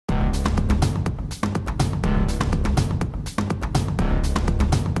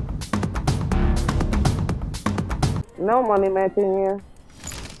No money matching here.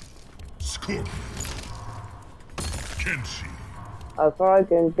 Scorpion. Kenshi. As far as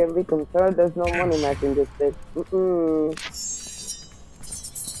I can be concerned, there's no money matching this bitch.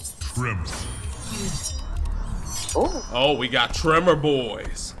 Tremor. Oh, we got Tremor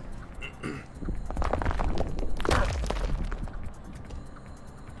boys.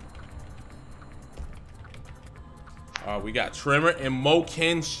 We got Tremor and Mo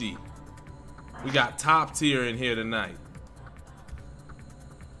Kenshi. We got top tier in here tonight.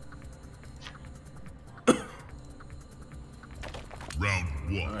 Round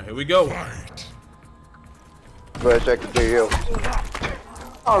 1. All right, here we go. Fight. Let's check the DL.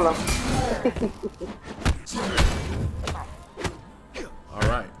 Hold on. All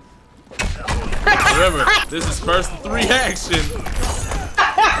right. Remember, this is first 3 action.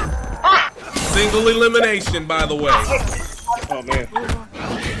 Single elimination, by the way. Oh man.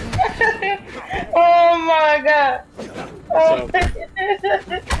 Oh my god. Oh.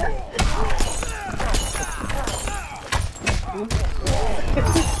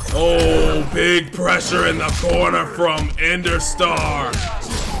 Oh, big pressure in the corner from Enderstar.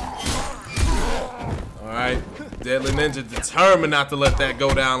 All right, DeadlyNinja determined not to let that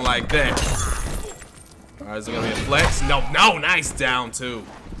go down like that. All right, is it gonna be a flex? No, nice down too.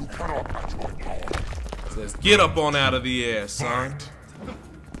 So let's get up on out of the air, son.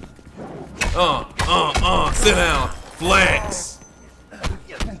 Sit down, flex.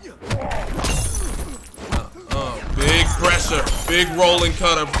 Big pressure, big rolling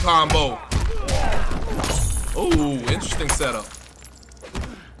cutter combo. Ooh, interesting setup.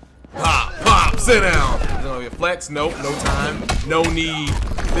 Pop, sit down. Is it gonna be a flex? Nope, no time, no need.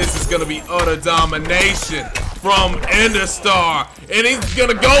 This is gonna be utter domination from Enderstar. And he's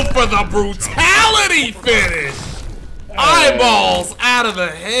gonna go for the brutality finish. Eyeballs out of the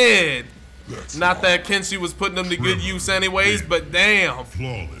head. Not that Kenshi was putting them to good use anyways, but damn.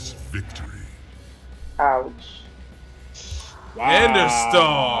 Flawless victory. Ouch. Wow.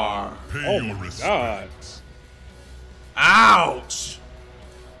 Enderstar. Pay your respects. Ouch.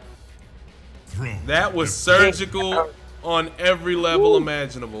 Throne. That was surgical on every level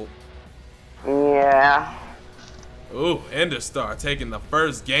imaginable. Yeah. Ooh, Enderstar taking the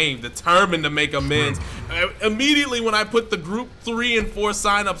first game, determined to make amends. Immediately when I put the group 3 and 4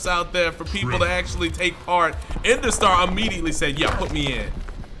 signups out there for people to actually take part, Enderstar immediately said, yeah, put me in.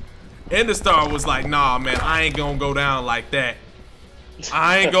 Enderstar was like, nah, man, I ain't gonna go down like that.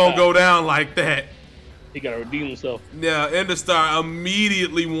 I ain't gonna go down like that. He gotta redeem himself. Yeah, Enderstar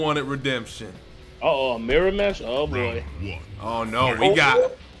immediately wanted redemption. Uh-oh, a mirror match? Oh boy. Oh no,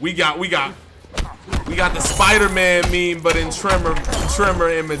 we got the Spider-Man meme, but in Tremor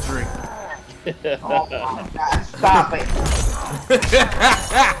imagery. Oh my god, stop it.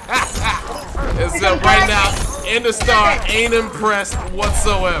 And so right now, Enderstar ain't impressed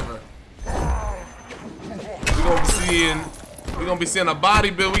whatsoever. We're gonna be seeing a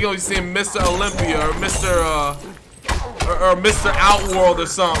bodybuild. We're gonna be seeing Mr. Olympia or Mr. Outworld or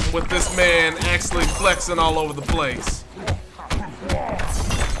something with this man actually flexing all over the place.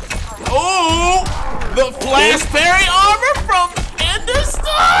 Oh, the flash parry armor from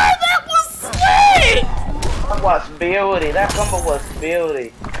Enderstar. That was slick. That was beauty. That combo was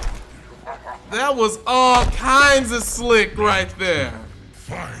beauty. That was all kinds of slick right there.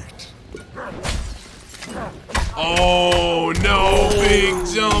 Fight. Oh no, big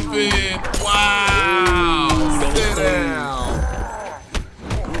jump in. Wow. Sit down.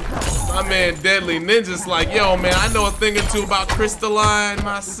 My man DeadlyNinja's like, yo man, I know a thing or two about crystalline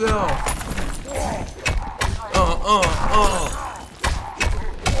myself.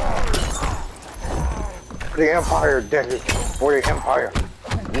 The Empire, Daddy. For the Empire.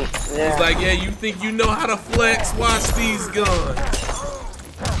 Yeah. He's like, yeah, you think you know how to flex? Watch these guns.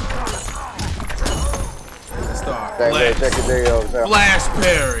 Start flex. Flash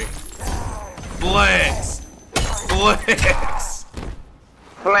parry. Flex.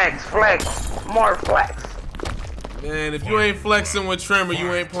 Flex. More flex. Man, if you ain't flexing with Tremor,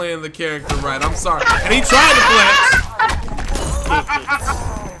 you ain't playing the character right. I'm sorry. And he tried to flex.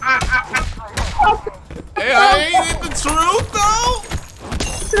 Hey, ain't it the truth though?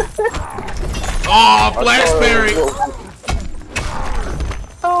 Oh, flash parry.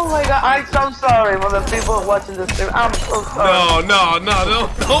 Oh my god, I'm so sorry for the people watching this stream. I'm so sorry. No,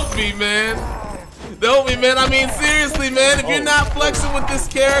 don't be, man. Don't be, man. I mean, seriously, man, if you're not flexing with this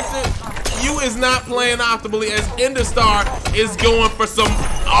character, you is not playing optimally, as Enderstar is going for some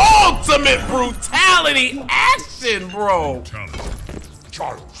ultimate brutality action, bro.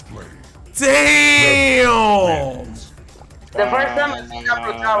 Child's play. Damn. The first time I seen that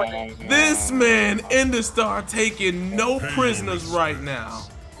brutality. This man, Enderstar, taking no prisoners right now.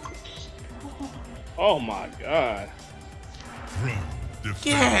 Oh my god.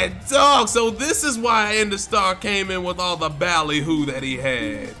 Yeah, dog. So this is why Enderstar came in with all the ballyhoo that he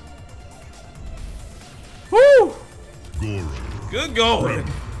had. Woo! Good going.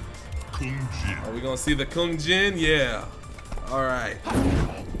 Are we gonna see the Kung Jin? Yeah. All right.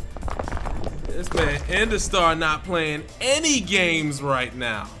 This man, Enderstar, not playing any games right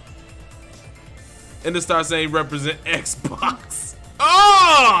now. Enderstar saying represent Xbox.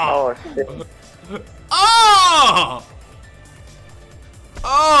 Oh! Oh shit. Oh!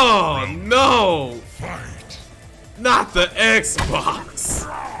 Oh no! Not the Xbox.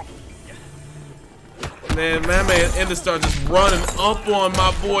 Man, my man Enderstar just running up on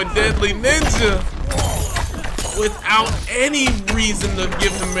my boy DeadlyNinja without any reason to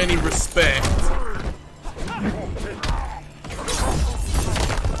give him any respect.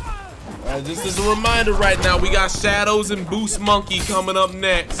 Just as a reminder right now, we got Shadowzz and BoostMonkey coming up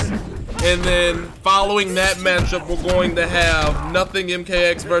next. And then following that matchup, we're going to have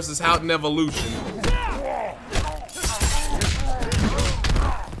NothingMK versus HowtonEvolution.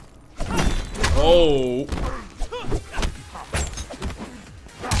 Oh.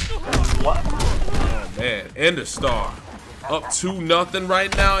 Oh man, Enderstar up 2-0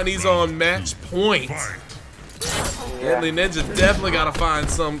 right now, and he's on match point. DeadlyNinja definitely gotta find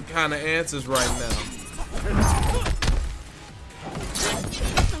some kind of answers right now.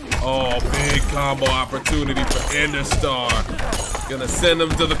 Oh, big combo opportunity for Enderstar. Gonna send him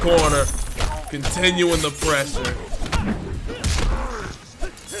to the corner, continuing the pressure.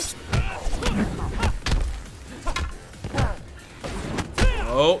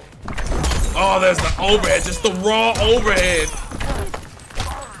 Oh. Oh, there's the overhead, just the raw overhead.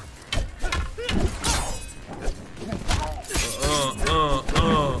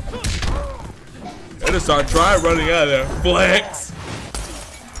 Enderstar, try running out of there. Flex.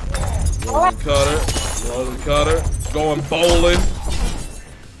 Rolling cutter, going bowling.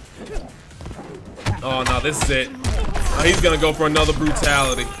 Oh no, this is it. Oh, he's gonna go for another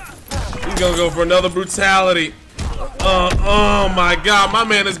brutality. He's gonna go for another brutality. Oh my god, my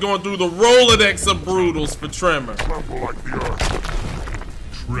man is going through the Rolodex of brutals for Tremor.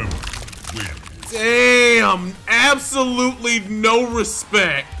 Damn, absolutely no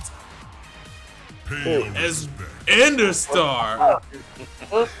respect. As Enderstar.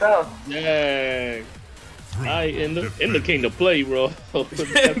 Dang. Ender came to play, bro.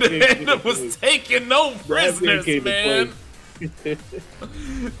 Ender was taking no prisoners, man.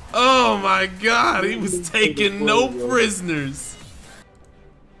 Oh my god, he was taking no prisoners.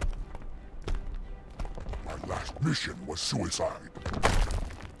 My last mission was suicide.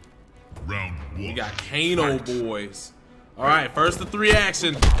 Round 1. We got Kano boys. Alright, first of 3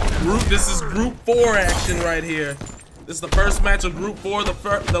 action. This is group 4 action right here. This is the first match of group 4.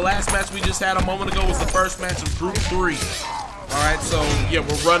 The last match we just had a moment ago was the first match of group 3. Alright, so yeah,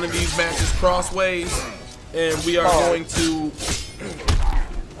 we're running these matches crossways. And we are going to...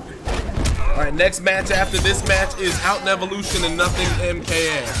 Alright, next match after this match is HowtonEvolution and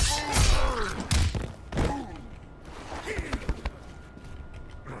NothingMK.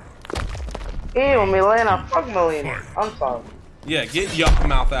 Ew, Milena, fuck Milena. I'm sorry. Yeah, get Yuck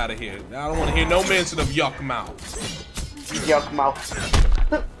Mouth out of here. I don't want to hear no mention of Yuck Mouth. Yuck mouth.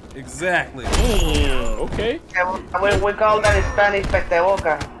 Exactly. Okay. We call that in Spanish peste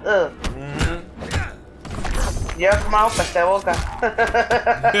boca. Yuck mouth, peste boca.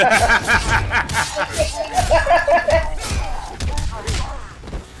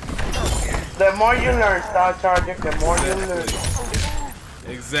 The more you learn, Star Charger, the more you learn.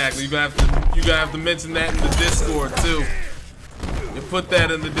 Exactly. You gotta have to mention that in the Discord too. You put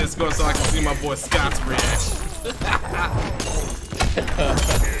that in the Discord so I can see my boy Scott's reaction.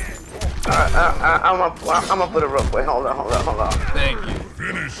 I'm gonna put it real quick. Hold on. Thank you.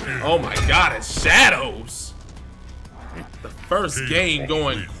 Oh my god, it's Shadowzz. The first game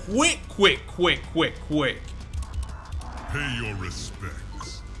going quick. Pay your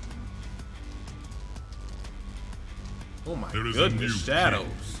respects. Oh my goodness,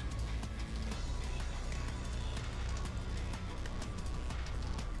 Shadowzz.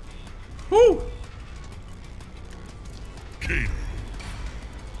 Whew.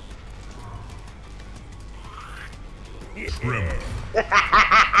 Tremor.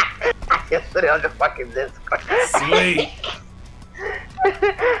 I just put it on the fucking Discord. Sweet. I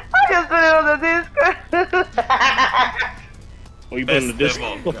just put it on the Discord. Oh, you put in the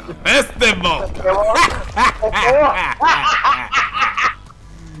Discord. Festival.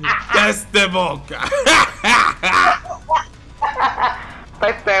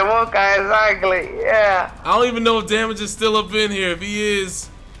 FT5 exactly. Yeah. I don't even know if Damage is still up in here. If he is,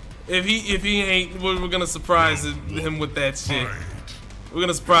 if he ain't, we're gonna surprise him with that shit. We're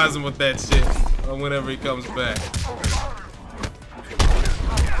gonna surprise him with that shit whenever he comes back.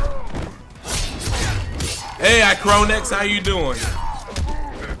 Hey, Icronex, how you doing?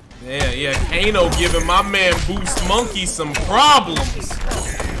 Yeah, Kano giving my man BoostMonkey some problems.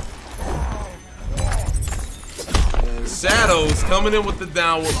 And Shadowzz coming in with the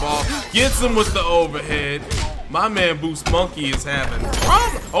downward ball, gets him with the overhead. My man BoostMonkey is having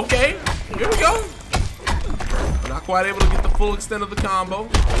problems. Okay, here we go. Not quite able to get the full extent of the combo.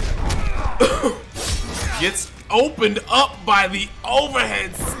 Gets opened up by the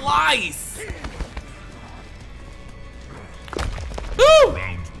overhead slice. Woo!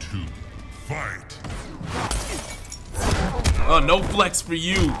 Round 2. Fight. Oh, no flex for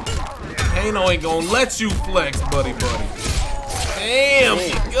you. Kano ain't gonna let you flex, buddy. Damn,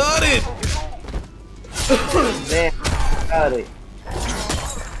 he got it. Damn, got it.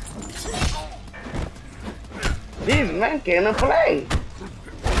 These men can't play.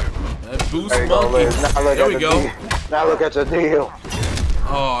 That BoostMonkey. There we go. Now look at the deal.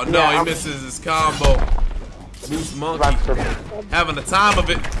 Oh no, he misses his combo. BoostMonkey having the time of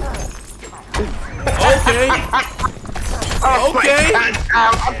it. Okay. Okay.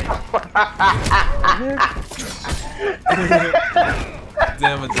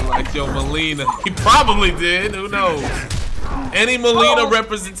 Damn it, like your Melina. He probably did. Who knows? Any Melina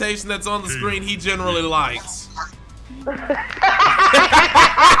representation that's on the screen, he generally likes.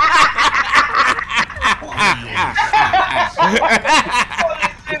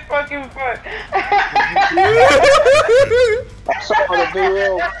 It's fucking fun.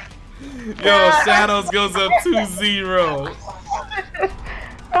 Yo, Shadows goes up 2-0.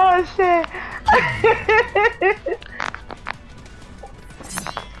 Oh shit.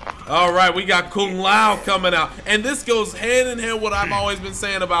 All right, we got Kung Lao coming out. And this goes hand in hand what I've always been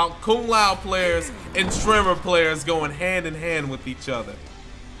saying about Kung Lao players and Tremor players going hand in hand with each other.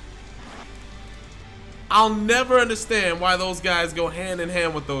 I'll never understand why those guys go hand in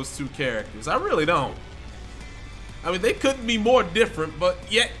hand with those two characters. I really don't. I mean, they couldn't be more different, but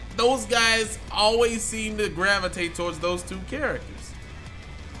yet those guys always seem to gravitate towards those two characters.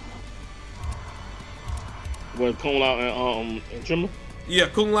 With Kung Lao and Tremor? Yeah,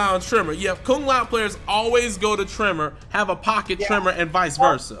 Kung Lao and Tremor. Yeah, Kung Lao players always go to Tremor, have a pocket Tremor, and vice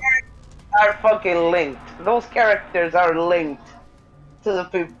versa. Are fucking linked. Those characters are linked to the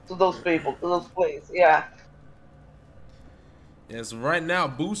people, to those plays. Yeah. Yes, right now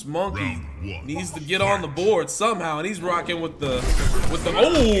BoostMonkey needs to get on the board somehow, and he's rocking with the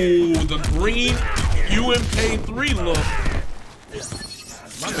green UMK3 look.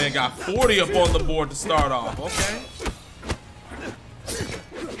 My man got 40 up on the board to start off. Okay.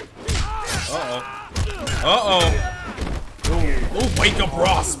 Uh-oh. Ooh, wake up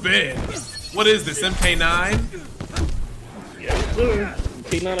raw spin. What is this, MK9? Yes, sir.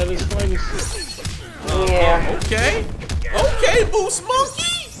 MK9 at his finest. Yeah. Okay,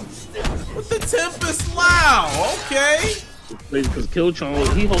 BoostMonkey with the Tempest Lao. Okay. Because Killtron,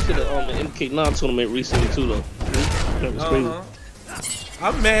 he hosted an MK9 tournament recently too, though. That was crazy.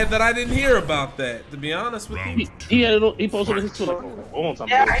 I'm mad that I didn't hear about that, to be honest with you. He posted his Twitter a long time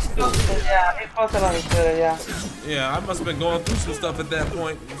ago. He posted on his Twitter, yeah. Yeah, I must have been going through some stuff at that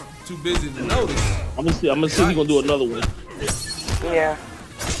point. Too busy to notice. I'm gonna see he's gonna do another one. Yeah.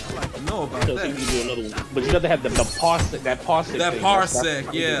 I'd like to know about So that. he can do another one. But you got to have the parsec, that parsec. That thing.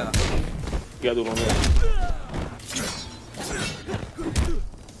 parsec, yeah. You gotta do it on that.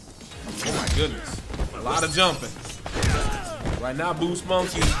 Oh my goodness. A lot of jumping. Right now,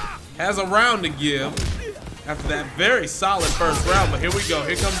 BoostMonkey has a round to give after that very solid first round. But here we go.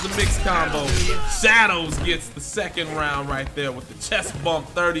 Here comes the mixed combo. Shadowzz gets the second round right there with the chest bump,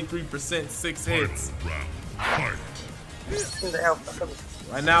 33%, 6 hits.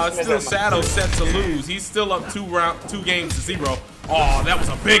 Right now, it's still Shadowzz set to lose. He's still up 2 games to 0. Oh, that was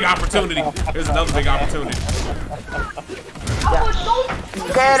a big opportunity. Here's another big opportunity.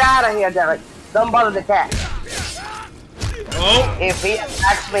 Get out of here, Derek. Don't bother the cat. Oh. If he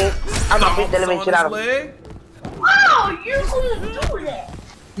attacks me, I'm gonna beat the living shit out of him. Oh, you're gonna do that?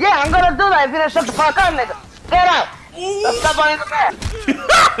 Yeah, I'm gonna do that if you don't shut the fuck up, nigga. Get out. Let's stop on the cat.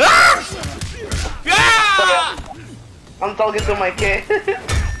 I'm talking to my kid.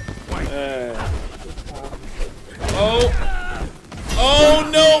 Oh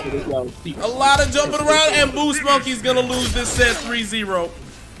no! A lot of jumping around, and BoostMonkey's gonna lose this set 3-0.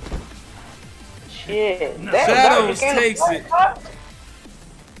 Shit. Shadowzz takes it.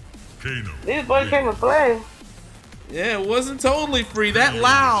 This boy came to play. Yeah, it wasn't totally free. That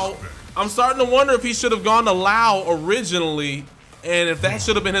Lao, I'm starting to wonder if he should have gone to Lao originally, and if that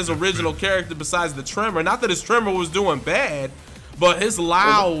should have been his original character besides the Tremor. Not that his Tremor was doing bad, but his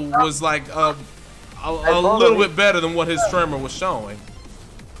Lao was like a little bit better than what his Tremor was showing.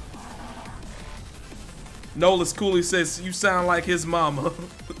 Nolas Cooley says, you sound like his mama.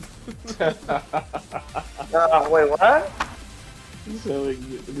 Wait, what?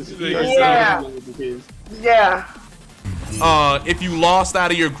 Yeah. If you lost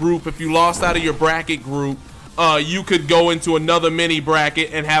out of your group, if you lost out of your bracket group, you could go into another mini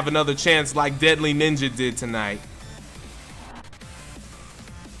bracket and have another chance like DeadlyNinja did tonight.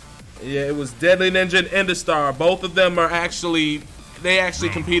 Yeah, it was DeadlyNinja and Enderstar. Both of them are actually, they actually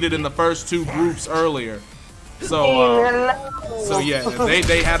competed in the first two groups earlier. So yeah,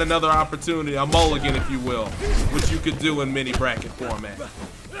 they had another opportunity, a mulligan if you will, which you could do in mini bracket format.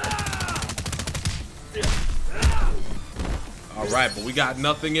 All right, but we got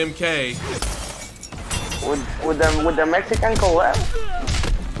NothingMK. With the Mexican collab?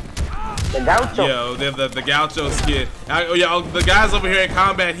 The Gaucho. Yo, the Gaucho skit. The guys over here at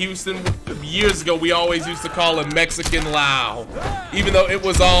Combat Houston, years ago, we always used to call him Mexican Lao. Even though it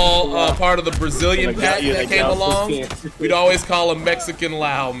was all part of the Brazilian pack that came along, we'd always call him Mexican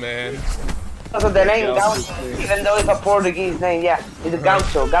Lao, man. So the name Gaucho, even though it's a Portuguese name, yeah, it's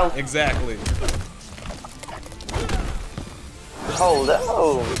Gaucho. Exactly. Hold up.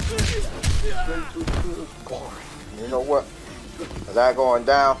 You know what? As I going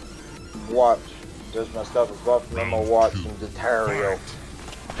down, watch. Just my stuff is buffing. I'm gonna watch some Detario.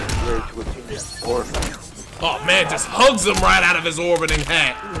 Ready to continue. Oh man, just hugs him right out of his orbiting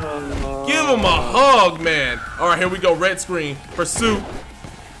hat. Give him a hug, man. All right, here we go. Red screen. Pursuit.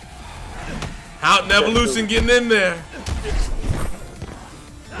 HowtonEvolution getting in there.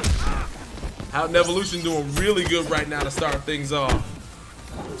 HowtonEvolution doing really good right now to start things off.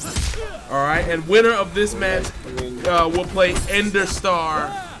 All right, and winner of this match will play Enderstar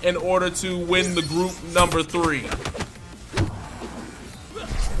in order to win the group number 3.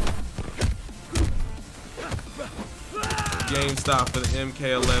 GameStop for the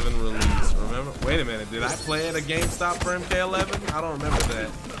MK11 release. Remember? Wait a minute. Did I play at a GameStop for MK11? I don't remember that.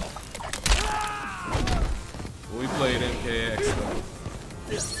 We played MKX though.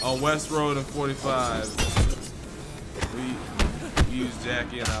 On West Road and 45. We used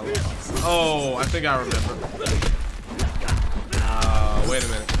Jackie and I lost. Oh, I think I remember. Wait a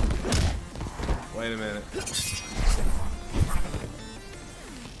minute. Wait a minute.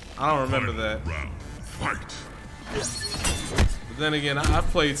 I don't remember that. But then again, I've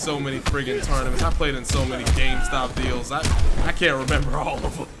played so many friggin' tournaments. I played in so many GameStop deals. I can't remember all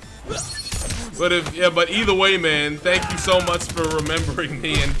of them. But either way, man, thank you so much for remembering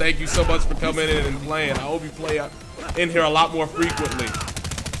me, and thank you so much for coming in and playing. I hope you play in here a lot more frequently.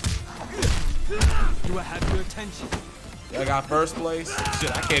 Do I have your attention? I got first place?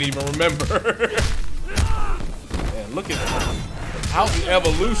 Shit, I can't even remember. Man, look at that.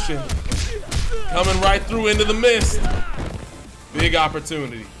 HowtonEvolution coming right through into the mist. Big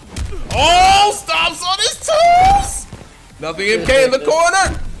opportunity. Oh, stomps on his toes! NothingMK in the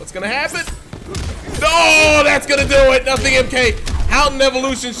corner. What's gonna happen? No, that's gonna do it. NothingMK.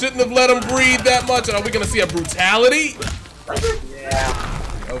 HowtonEvolution shouldn't have let him breathe that much. Are we gonna see a brutality? Yeah.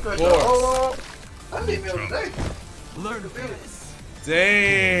 Of course. Learn this.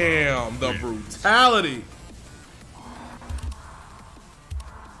 Damn, the brutality.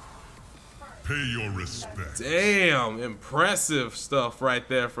 Pay your respect. Damn, impressive stuff right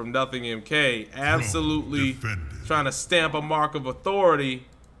there from NothingMK. Absolutely trying to stamp a mark of authority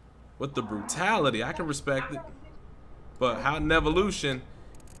with the brutality. I can respect it. But HowtonEvolution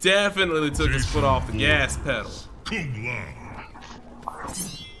definitely took his foot off the gas pedal.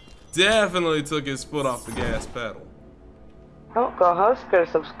 Definitely took his foot off the gas pedal. Uncle Husker,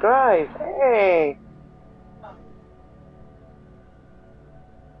 subscribe. Hey.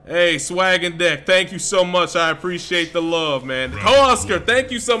 Hey, Swag and Deck, thank you so much. I appreciate the love, man. Husker,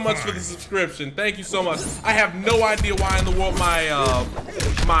 thank you so much for the subscription. Thank you so much. I have no idea why in the world my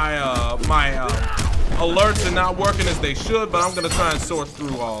alerts are not working as they should, but I'm gonna try and sort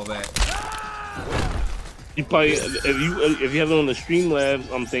through all that. You probably, if you have it on the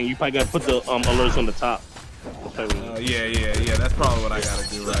Streamlabs thing, you probably gotta put the alerts on the top. Yeah. That's probably what I gotta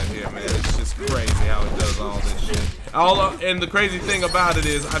do right here, man. It's just crazy how it does all this shit. And the crazy thing about it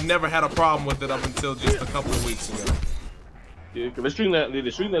is, I've never had a problem with it up until just a couple of weeks ago. Yeah, cause the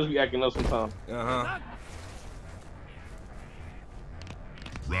Streamlabs be acting up sometimes.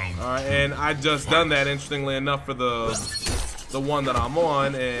 Alright, and I just done that, interestingly enough, for the one that I'm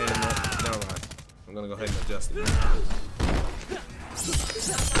on, and never mind. I'm gonna go ahead and adjust it.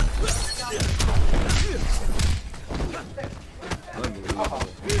 Unbelievable.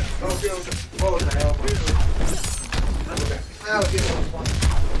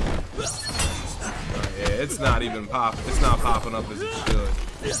 Yeah, it's not even it's not popping up as it should.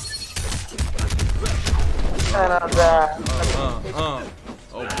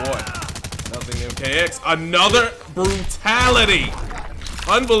 Oh boy. Nothing MKX. Another brutality.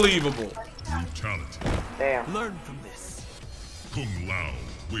 Unbelievable. Brutality. Damn. Learn from this. Kung Lao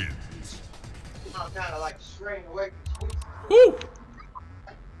wins. I'm kind of like straying away from sweets. Woo!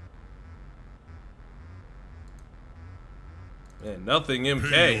 Man, Nothing Pay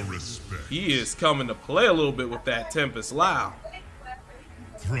MK. your respect. He is coming to play a little bit with that Tempest Lao.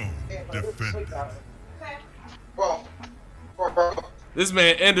 Throne defended. Bro. This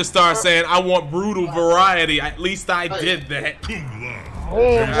man Enderstar saying, I want brutal variety. At least I did that. Kung Lao.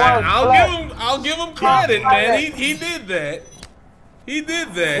 I'll give him credit, man. He did that. He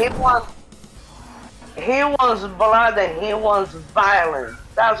did that. He wants blood and he wants violence.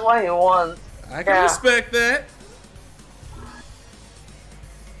 That's what he wants. I can respect that.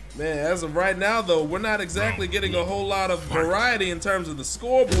 Man, as of right now, though, we're not exactly getting a whole lot of variety in terms of the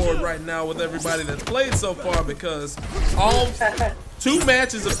scoreboard right now with everybody that's played so far, because all 2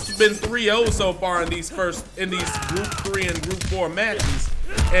 matches have been 3-0 so far in these Group 3 and Group 4 matches.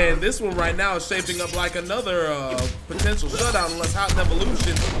 And this one right now is shaping up like another potential shutout unless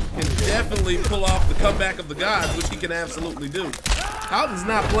HowtonEvolution can definitely pull off the comeback of the gods, which he can absolutely do. Houghton's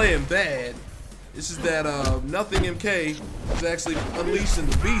not playing bad. It's just that NothingMK is actually unleashing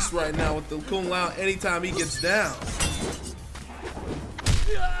the beast right now with the Kung Lao anytime he gets down.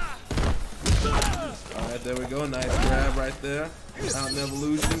 Alright, there we go. Nice grab right there.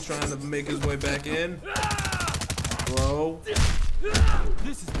 HowtonEvolution trying to make his way back in. Throw.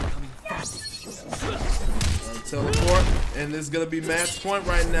 This is becoming fun. Teleport. And this is going to be match point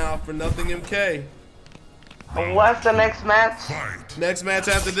right now for NothingMK. What's the next match? Fight. Next match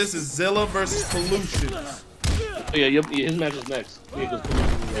after this is Zilla versus Pullutions. Oh, yeah, his match is next. Yeah, 'cause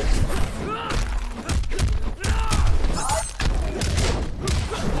Pullutions is next.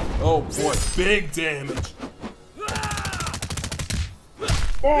 Oh boy, big damage.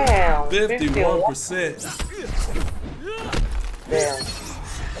 Damn. 51%. Damn.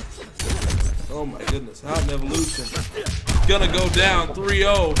 Oh my goodness, HowtonEvolution gonna go down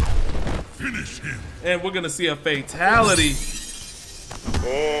 3-0. Finish him. And we're gonna see a fatality.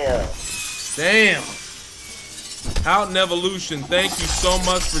 Yeah. Damn. HowtonEvolution, thank you so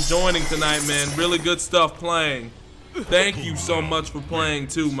much for joining tonight, man. Really good stuff playing. Thank you so much for playing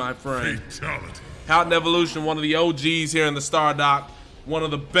too, my friend. Fatality. HowtonEvolution, one of the OGs here in the StarDock. One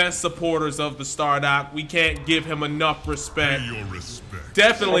of the best supporters of the StarDock. We can't give him enough respect. Pay your respect.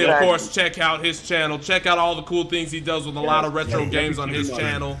 Definitely, of course, check out his channel. Check out all the cool things he does with a lot of retro games on his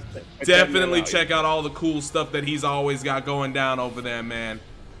channel. Definitely check out all the cool stuff that he's always got going down over there, man.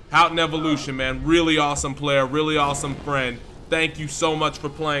 HowtonEvolution, man. Really awesome player. Really awesome friend. Thank you so much for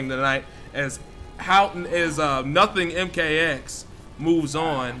playing tonight. As Houghton is NothingMKX moves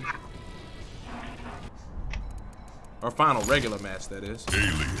on. Our final regular match, that is.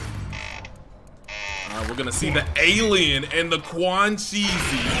 Alien. We're gonna see the Alien and the Quan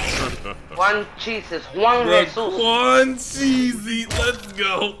Cheesy. Juan Jesus. Juan The Jesus. Quan Cheesy. Let's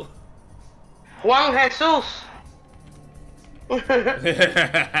go. Juan Jesus.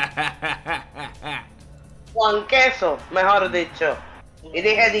 Juan Queso, mejor dicho. Y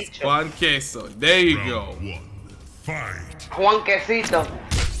dije dicho. Juan Queso. There you go. Round 1. Fight. Juan Quesito.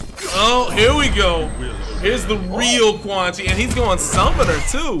 Oh, here we go. Here's the real Quan Chi, and he's going Summoner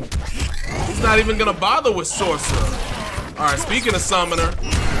too. He's not even gonna bother with Sorcerer. All right, speaking of Summoner,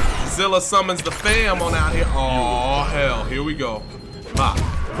 Zilla summons the fam on out here. Oh hell, here we go. Pop,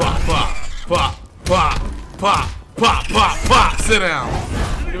 pop, pop, pop, pop, pop, pop, pop, pop. Sit down.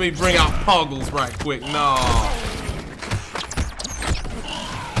 Let me bring out Puggles right quick. No.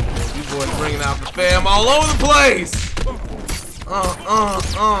 You boys bringing out the fam all over the place.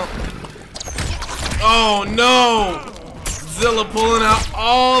 Oh no! Zilla pulling out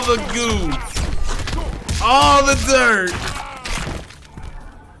all the goo. All the dirt.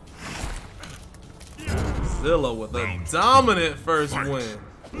 Zilla with a dominant first win.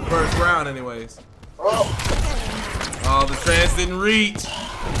 First round anyways. Oh, the trance didn't reach.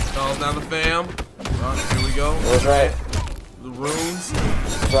 Calls down the fam. Oh, here we go. That's right. The runes.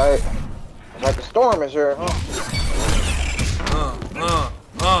 It's like a storm is here, huh?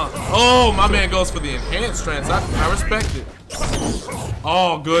 Oh, my man goes for the enhanced trance. I respect it.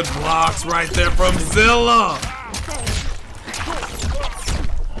 Oh, good blocks right there from Zilla.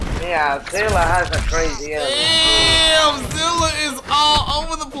 Yeah, Zilla has a crazy enemy. Damn, Zilla is all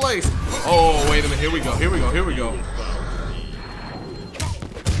over the place. Oh, wait a minute. Here we go. Here we go. Here we go.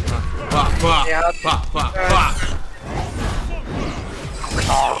 Pop, pop, pop, pop, pop.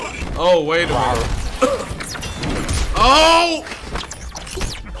 Oh, wait a minute. Oh!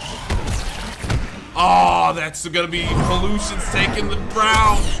 Oh, that's gonna be Pullutions taking the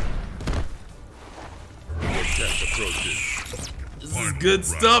round. This is good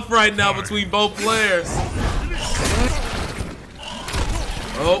stuff right now between both players.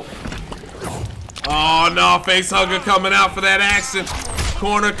 Oh. Oh no, Facehugger coming out for that action.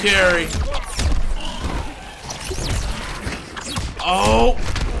 Corner carry. Oh,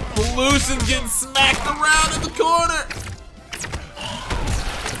 Pullutions getting smacked around in the corner.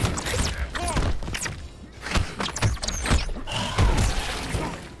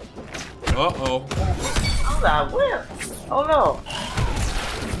 Uh-oh. Oh, that whip. Oh no.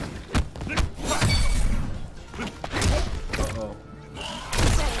 Uh-oh.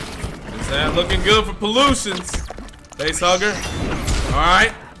 Is that looking good for Pullutions? Facehugger.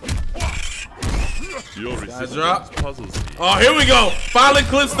 Alright. Side drop. Oh, here we go. Finally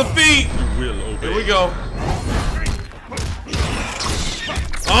clips the feet. Here we go.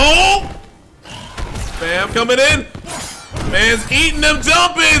 Oh! Bam, coming in. Man's eating them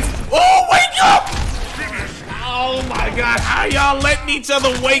jump-ins. Oh, wake up! Oh my God, how y'all letting each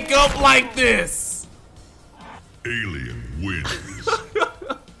other wake up like this? Alien wins.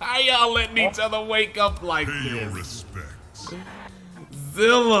 How y'all letting each other wake up like Pay your this? respects.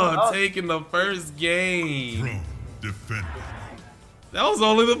 Zilla taking the first game. Throne defended. That was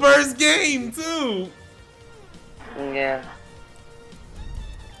only the first game, too. Yeah.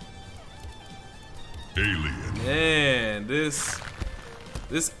 Alien. Man, this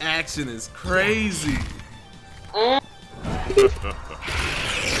action is crazy. Yeah,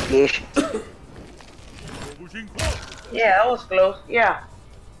 that was close. Yeah.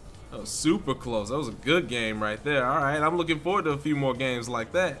 That was super close. That was a good game right there. All right, I'm looking forward to a few more games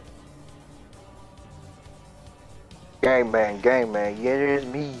like that. Gang man, yeah, there's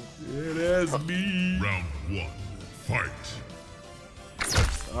me. Yeah, that's me. Round 1. Fight.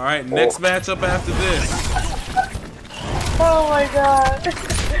 All right, next matchup after this. Oh my God.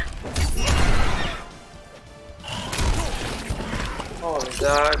 Oh my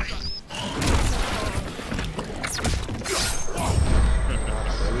God.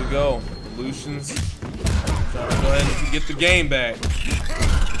 There we go. Pullutions. Trying to go ahead and get the game back.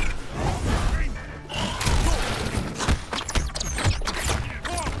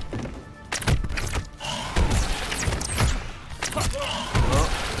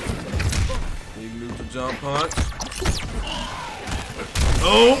 Big neutral jump punch.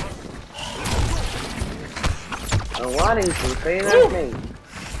 Oh! I'm wanting to say that name.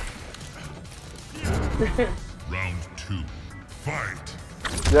 Round 2. Fight.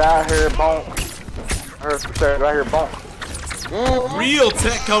 Right here, bonk. Right here, bonk. Real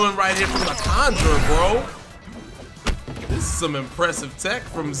tech coming right here from the Conjurer, bro. This is some impressive tech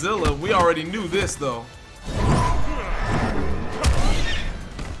from Zilla. We already knew this, though.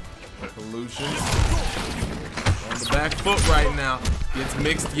 Pullutions on the back foot right now. Gets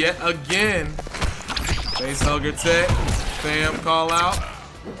mixed yet again. Facehugger tech. Fam call out.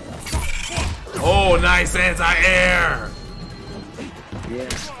 Oh, nice anti-air.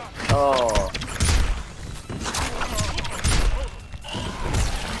 Yes. Oh.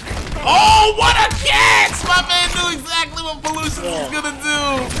 Oh, what a catch! My man knew exactly what Pullutions was gonna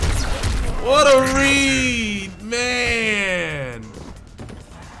do. What a read, man.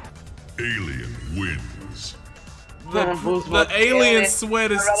 Alien wins. The alien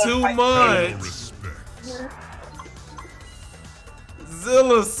sweat is too Pay much. your respects.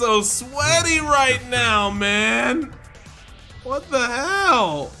 Zilla's so sweaty right now, man. What the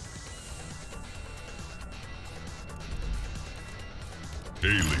hell?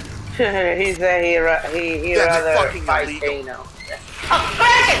 Alien. He said he rather fight Kano. Oh,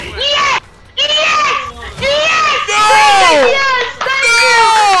 Kraken! Yes! Yes! Yes! No!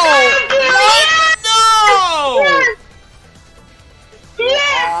 Yes! No!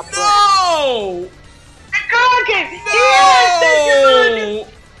 Yes! No! Kraken! No! Yes!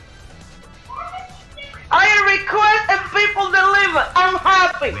 I request and people deliver. I'm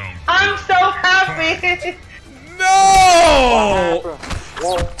happy. I'm so happy. No!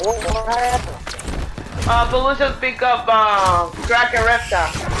 What happened? Pullutions pick up Kraken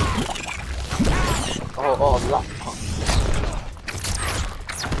Reptile.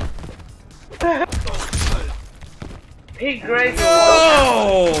 He grazed.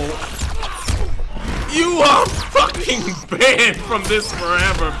 No! You are fucking banned from this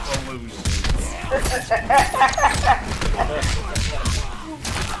forever, Pullutions.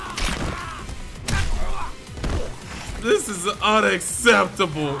 This is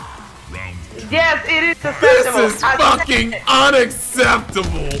unacceptable. Yes, it is acceptable. This is fucking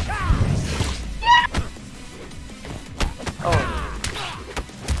unacceptable. Oh.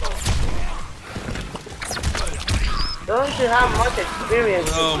 Don't you have much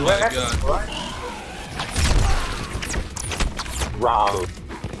experience? Oh my god. Wrong.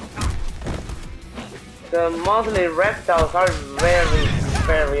 The monthly reptiles are very,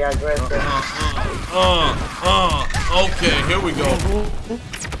 very aggressive. Okay, here we go.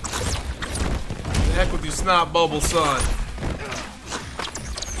 The heck with you snot bubble, son.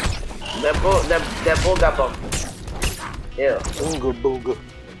 The booga bump. Yeah. Booga booga.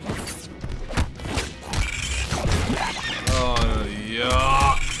 Oh,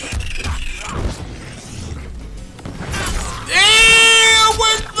 yeah. Yeah,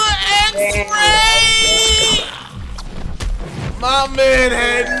 with the X-ray! My man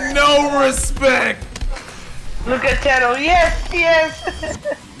had no respect. Look at Channel. Yes, yes.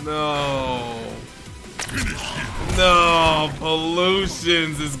 No. No,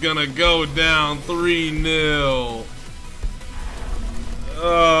 Pullutions is gonna go down 3-0.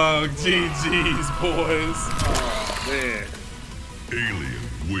 Oh, GG's, boys. Oh, man. Alien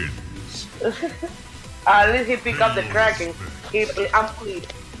wins. At least he picked up the Kraken. I'm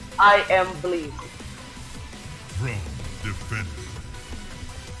pleased. I am pleased. Throne defended.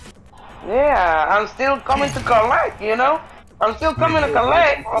 Yeah, I'm still coming to collect, you know? I'm still coming to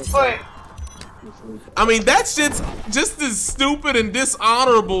collect. I mean, that shit's just as stupid and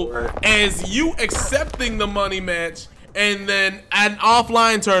dishonorable as you accepting the money match and then at an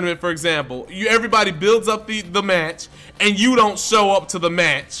offline tournament, for example, everybody builds up the match and you don't show up to the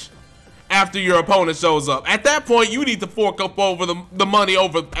match after your opponent shows up. At that point, you need to fork up over the money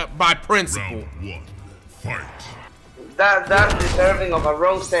over by principle. Round 1, fight. That's deserving of a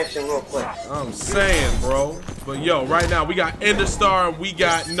roast session real quick. I'm saying, bro. But yo, right now we got Enderstar and we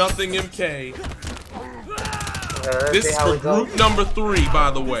got NothingMK. This is for group number 3,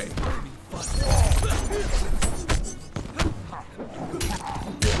 by the way.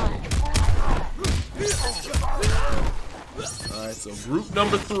 Alright, so group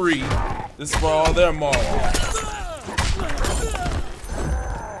number 3. This is for all their marbles.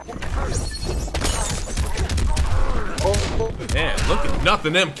 Man, look at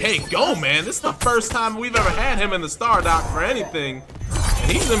NothingMK go, man. This is the first time we've ever had him in the StarDock for anything.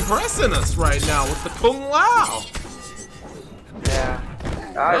 And he's impressing us right now with the Kung Lao. Yeah.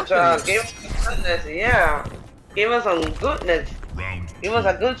 Give us some goodness, yeah. Give us some goodness. Give us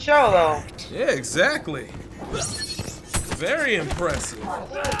a good show, though. Yeah, exactly. Very impressive.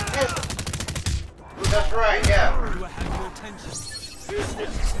 That's right, yeah. Do I have your attention?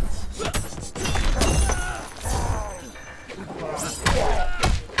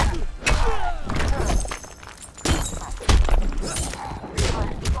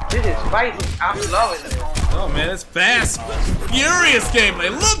 This is spicy. I'm loving it. Oh man, it's fast, furious gameplay.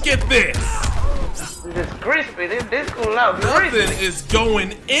 Look at this. This is crispy. This cool out. Nothing is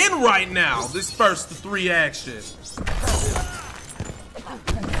going in right now. This first 3 action.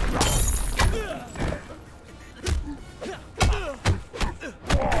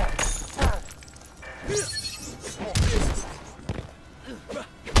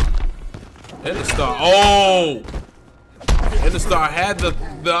 Enderstar. Oh! Enderstar had the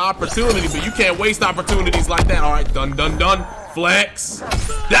opportunity, but you can't waste opportunities like that. All right, done. Flex.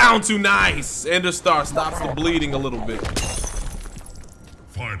 Down to nice. Enderstar stops the bleeding a little bit.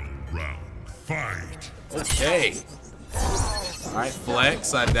 Final round, fight. Okay. All right,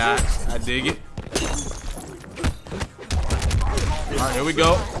 flex. I dig it. All right, here we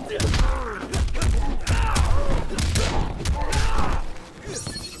go.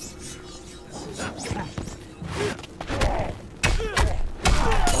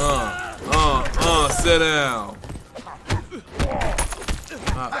 Sit down.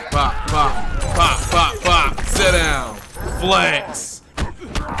 Pop. Sit down. Flex.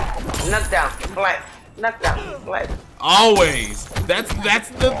 Knock down. Flex. Knock down. Flex. Always. That's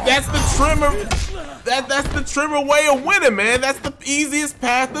the trimmer. That's the trimmer way of winning, man. That's the easiest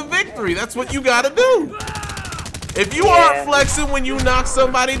path to victory. That's what you gotta do. If you aren't flexing when you knock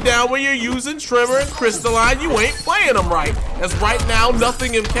somebody down when you're using trimmer and crystalline, you ain't playing them right. As right now,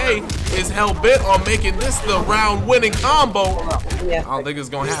 NothingMK is hell-bent on making this the round-winning combo. I don't think it's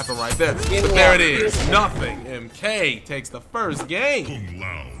gonna happen right there. But there it is. NothingMK takes the first game. Kung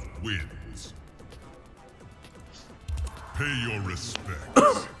Lao wins. Pay your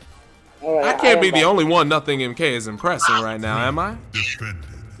respects. Alright, I can't be am the back. only one NothingMK is impressing right now, am I? Defended.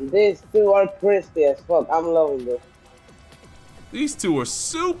 These two are crispy as fuck. I'm loving this. These two are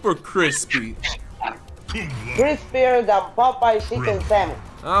super crispy. Crispier than Popeye chicken sandwich.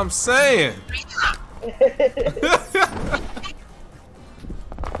 I'm saying.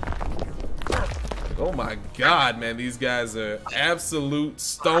 Oh my God, man, these guys are absolute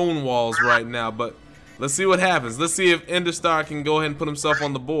stone walls right now. But let's see what happens. Let's see if Enderstar can go ahead and put himself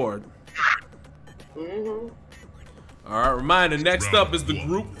on the board. All right, reminder, next up is the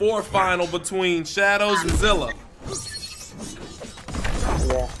Group 4 final between Shadowzz and Zilla.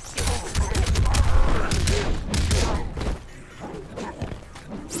 Yeah.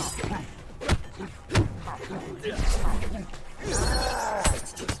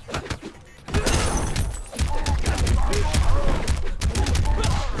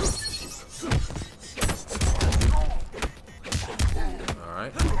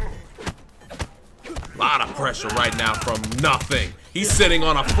 Lot of pressure right now from Nothing. He's sitting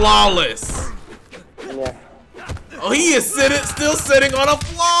on a flawless. Yeah. Oh, he is still sitting on a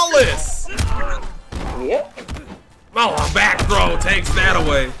flawless. Yep. Oh, a back throw takes that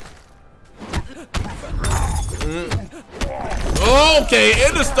away. Okay,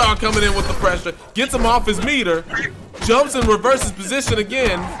 Enderstar coming in with the pressure. Gets him off his meter. Jumps and reverses position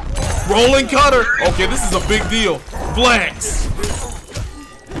again. Rolling cutter. Okay, this is a big deal. Flex.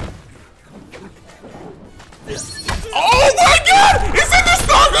 Oh my God! Is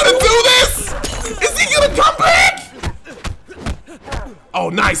Enderstar gonna do this? Is he gonna come back? Oh,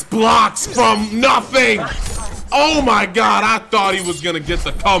 nice blocks from Nothing. Oh my God, I thought he was gonna get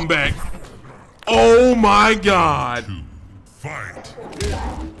the comeback. Oh my God. Fight.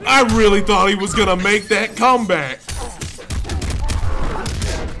 I really thought he was gonna make that comeback.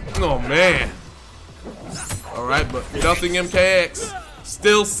 Oh man. All right, but nothing MKX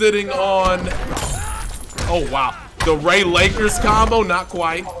still sitting on. Oh wow, the Ray Lakers combo, not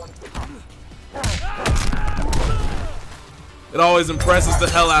quite. It always impresses the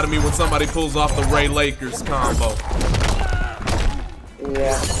hell out of me when somebody pulls off the Ray Lakers combo.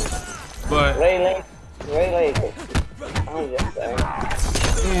 Yeah. But Ray Lakers. I'm just saying.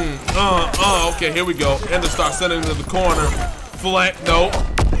 Okay, here we go. Enderstar sending him to the corner. Flat, nope.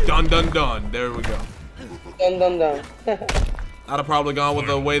 Done. There we go. Done. I'd have probably gone with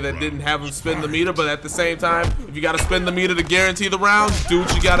a way that didn't have him spin the meter, but at the same time, if you gotta spin the meter to guarantee the round, do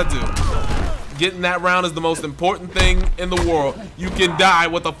what you gotta do. Getting that round is the most important thing in the world. You can die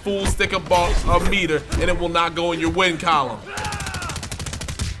with a full stick of meter, and it will not go in your win column.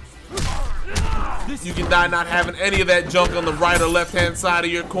 You can die not having any of that junk on the right or left hand side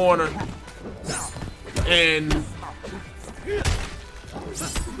of your corner. And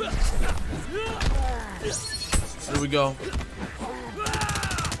here we go.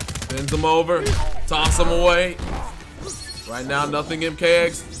 Spins him over, toss him away. Right now, nothing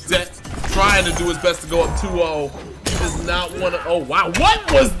MKX trying to do his best to go up 2-0. Does not want to. Oh wow,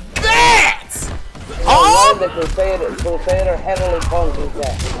 what was that? Oh, the Crusader heavily punches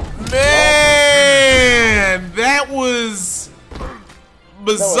that. Man, that was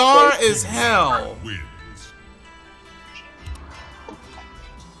bizarre as hell.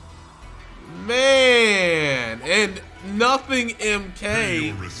 Man, and nothing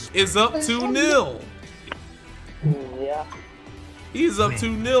MK is up 2-0. Yeah. He's up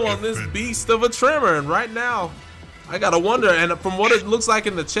 2-0 on this beast of a trimmer, and right now, I gotta wonder. And from what it looks like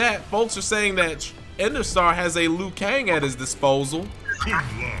in the chat, folks are saying that Enderstar has a Liu Kang at his disposal,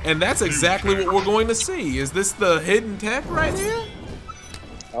 and that's exactly what we're going to see. Is this the hidden tech right here?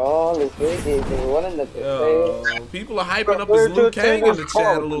 Oh, Liu Kang is one in the Crusader. People are hyping up his Liu Kang in the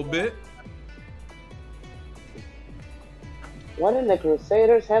chat a little bit. One in the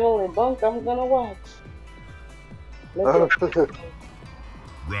Crusaders heavily bunk. I'm gonna watch. Round 1.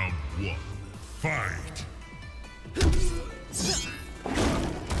 Fight.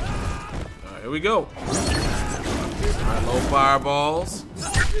 Alright, here we go. Alright, low fireballs.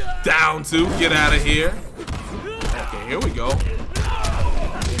 Down 2, get out of here. Okay, here we go.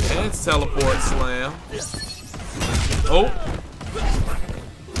 Enhanced teleport slam. Oh.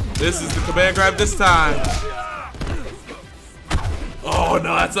 This is the command grab this time. Oh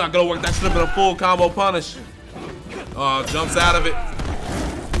no, that's not gonna work. That should have been a full combo punish. Jumps out of it.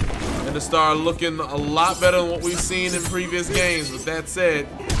 Enderstar looking a lot better than what we've seen in previous games. With that said,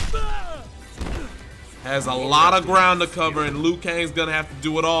 has a lot of ground to cover, and Liu Kang's gonna have to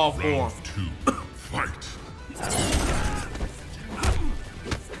do it all for him. Round 2. Fight.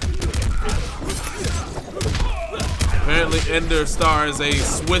 Apparently, Enderstar is a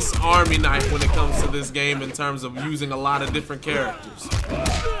Swiss Army knife when it comes to this game in terms of using a lot of different characters.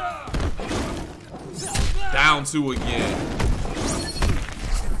 Down 2 again.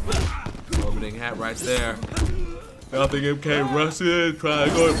 Orbiting hat right there. NothingMK rush in, try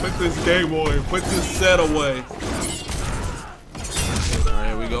to go and put this game away, put this set away. Alright,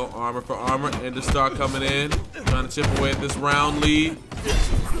 here we go. Armor for armor. Enderstar coming in. Trying to chip away at this round lead.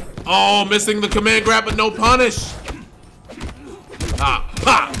 Oh, missing the command grab, but no punish. Pop,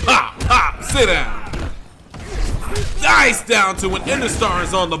 pop, pop, pop. Sit down. Nice down to an Enderstar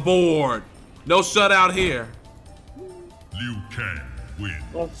is on the board. No shutout here. Liu Kang wins.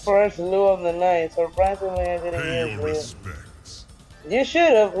 The first Lu of the night. Surprisingly, I didn't Pay your use it. respects. You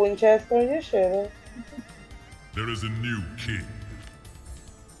should have, Winchester. You should have. There is a new king.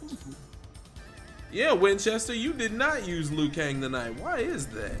 Yeah, Winchester, you did not use Liu Kang tonight. Why is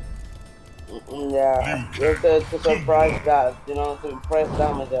that? Yeah, just to surprise that, you know, to impress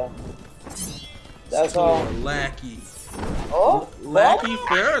Damager. That's all. Lackey. Oh, Lackey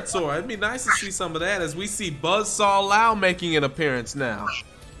Ferritor. It'd be nice to see some of that as we see Buzzsaw Lau making an appearance now.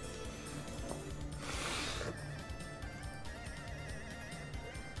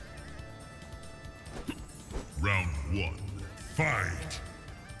 Round 1. Fight.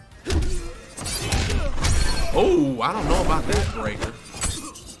 Oh, I don't know about that breaker.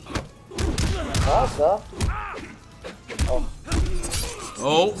 awesome.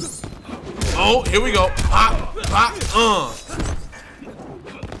 Oh. Oh, here we go. Pop, pop,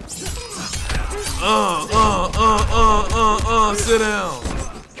 sit down.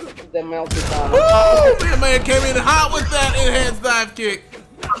 The melted down. Woo! That man came in hot with that enhanced dive kick.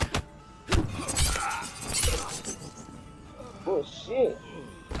 Oh, shit.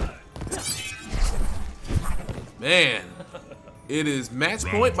 Man, it is match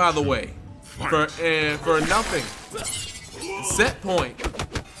point, by the way, for nothing. Set point.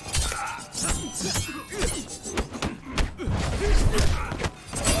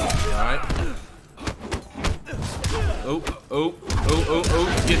 All right. Oh!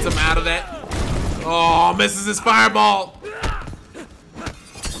 Gets him out of that. Oh, misses his fireball.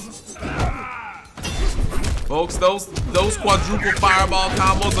 Folks, those quadruple fireball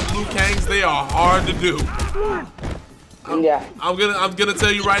combos of Liu Kang's, they are hard to do. Yeah. I'm gonna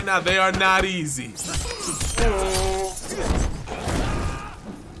tell you right now, they are not easy.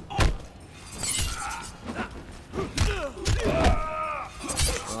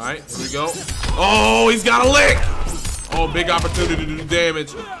 All right, here we go. Oh, he's got a lick. Oh, big opportunity to do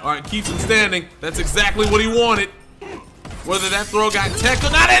damage. All right, keeps him standing. That's exactly what he wanted. Whether that throw got tech or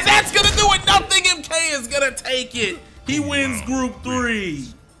not, and that's gonna do it. NothingMK is gonna take it. He wins Group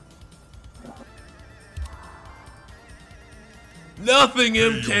 3.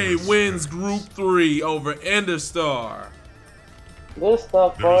 NothingMK wins Group 3 over Enderstar. Good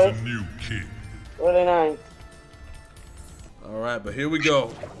stuff, There boys. is a new king. Really nice. All right, but here we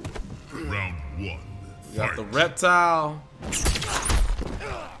go. Round 1. We got the reptile.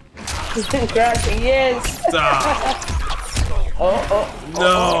 Yes. Stop.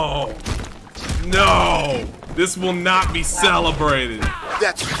 No. No. This will not be celebrated.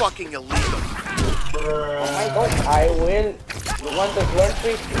 That's fucking illegal. Oh my god, I will. You want the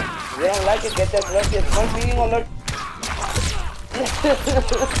slurpee? You don't like it, get that slurpee. It's one being alert.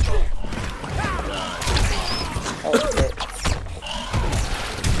 Okay.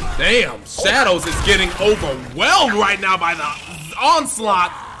 Damn, Shadowzz is getting overwhelmed right now by the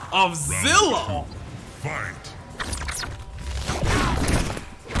onslaught of Zilla. Fight.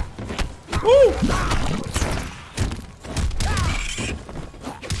 Woo!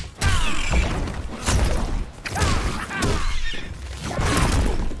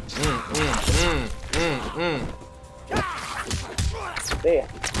 There.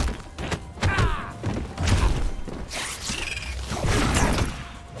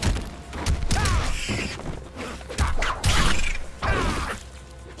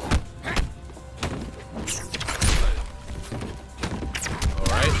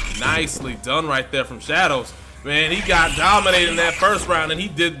 Nicely done right there from Shadowzz. Man, he got dominated in that first round, and he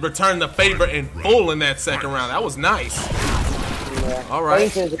did return the favor in full in that second round. That was nice. Yeah. All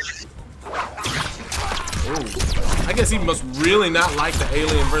right. Ooh. I guess he must really not like the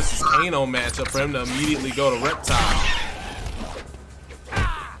Alien versus Kano matchup for him to immediately go to Reptile.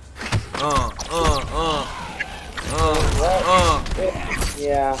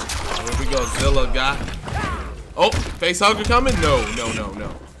 Yeah. Here we go. Zilla got. Oh, face hugger coming? No.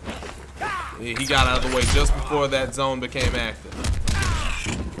 Yeah, he got out of the way just before that zone became active.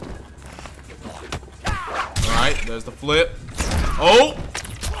 All right, there's the flip. Oh,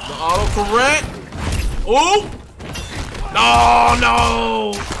 the auto correct. Oh,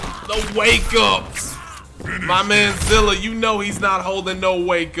 no, the wake ups. My man Zilla, you know he's not holding no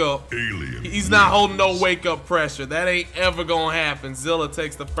wake up. Alien He's not holding no wake up pressure. That ain't ever gonna happen. Zilla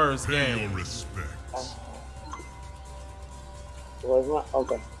takes the first game. respect. Where's my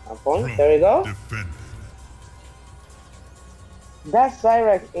okay? I'm point. There we go. Defended. That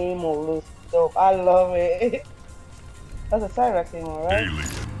Cyrex emo looks dope. I love it. That's a Cyrex emo, right? Alien.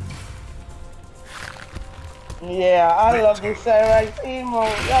 Yeah, I love this Cyrex emo.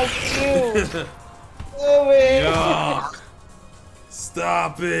 That's cute. Love it. Yuck.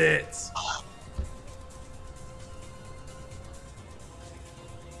 Stop it.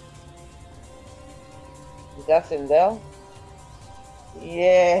 That's Sindel?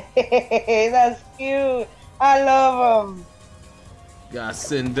 Yeah, that's cute. I love him. Got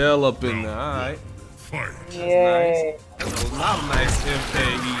Sindel up in there. All right. Fight. Yeah. That's a lot of nice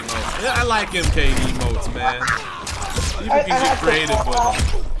MK emotes. Yeah, I like MK emotes, man. People can get creative with them.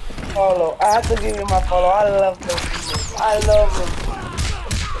 Follow. I have to give you my follow. I love them. I love them.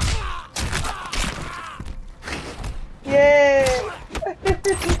 Yay!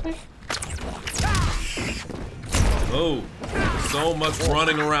 Oh, so much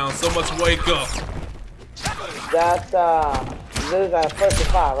running around, so much wake up. That's this is first to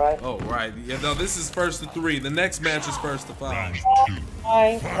 5, right? Oh, right. Yeah, no, this is first to 3. The next match is first to 5.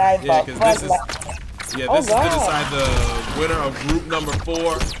 Yeah, because this is this is to decide the winner of group number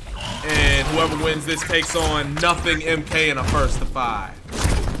 4, and whoever wins this takes on NothingMK in a first to 5.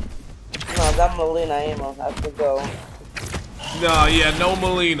 No, that Melina emo has to go. No, yeah, no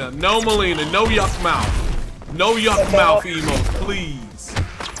Melina, no yuck mouth, no yuck mouth emotes, please.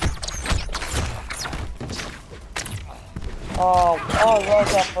 Oh,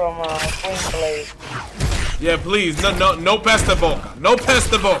 those are from Queen Blade. Yeah, please, no pesta boca, no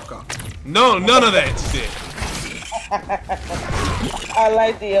pesta boca, no, none of that shit. I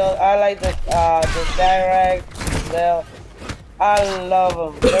like the direct. I love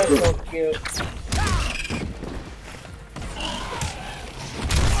them. They're so cute.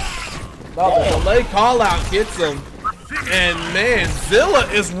 The late call out gets him, and man, Zilla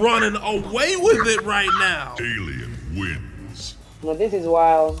is running away with it right now. Alien wins. No, this is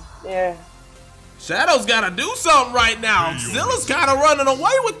wild. Yeah. Shadow's gotta do something right now. Zilla's kind of running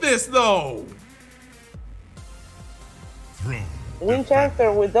away with this though.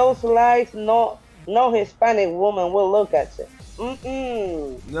 Winchester, with those lights, no Hispanic woman will look at you.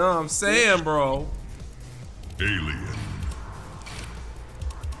 No, I'm saying, bro. Alien.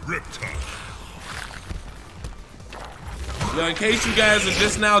 Reptile. Now, in case you guys are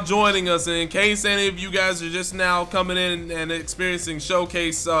just now joining us, and in case any of you guys are just now coming in and experiencing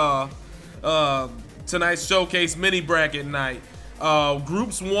showcase, tonight's showcase mini bracket night,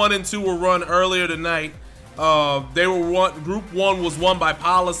 groups 1 and 2 were run earlier tonight. Group 1 was won by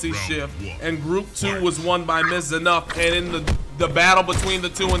Policy Shift, and Group 2 was won by Miss Enough. And in the battle between the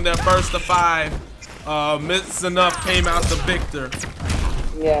two in their first to 5, Miss Enough came out the victor.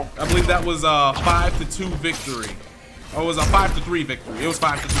 Yeah. I believe that was a 5-2 victory. Or it was a 5-3 victory. It was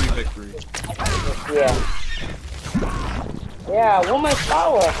 5-3 victory. Yeah. Yeah, woman's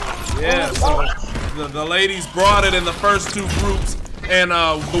power. Yeah, so the ladies brought it in the first 2 groups. And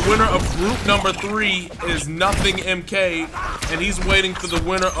the winner of group number 3 is NothingMK, and he's waiting for the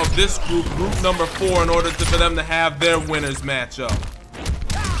winner of this group, group number 4, in order for them to have their winners match up.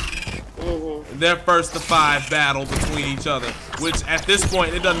 Their first to 5 battle between each other, which at this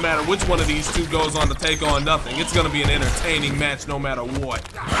point, it doesn't matter which one of these two goes on to take on Nothing. It's going to be an entertaining match no matter what.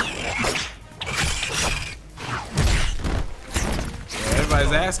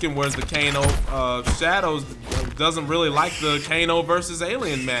 Everybody's asking where's the Kano. Shadowzz doesn't really like the Kano versus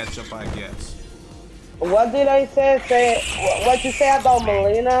Alien matchup, I guess. What did I say? What you say about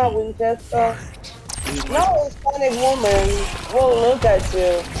Melina Winchester? No Hispanic woman will look at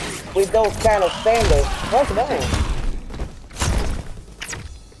you with those kind of standards. What's that?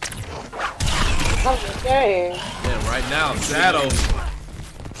 I'm just saying. Yeah, right now, Shadowzz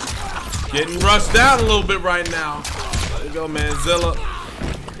getting rushed down a little bit right now. There you go, man. Zilla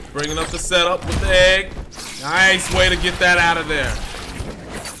bringing up the setup with the egg. Nice way to get that out of there.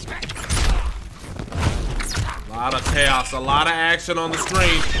 A lot of chaos, a lot of action on the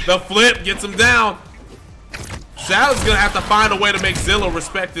screen. The flip gets him down. Shadow's gonna have to find a way to make Zilla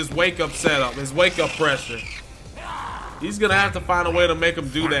respect his wake-up setup, his wake-up pressure. He's gonna have to find a way to make him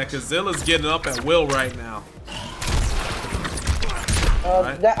do that, because Zilla's getting up at will right now.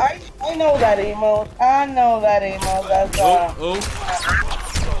 Right. I know that emote. I know that emote. That's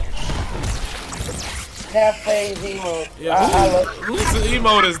that phase emote. Yeah, whose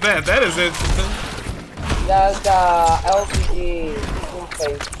emote is that? That is interesting. That's LPG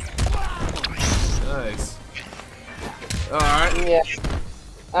face. Nice. Alright. Yeah.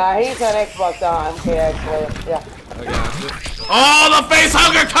 He's an Xbox MKX player. Yeah. I got you. Oh, the face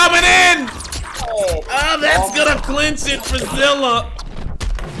hugger coming in! Hey. Oh, that's gonna clinch it for Zilla.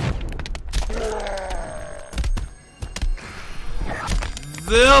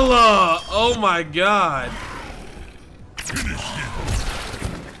 Zilla! Oh my god.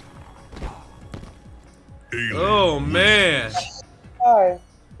 Oh man. Alright,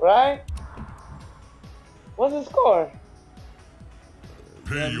 right? What's the score?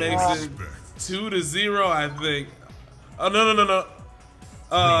 That makes it 2-0, I think. Oh no. No.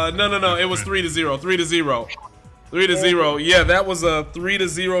 It was 3-0. 3-0. 3-0. Yeah, that was a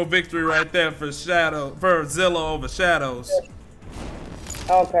 3-0 victory right there for Zilla over Shadowzz.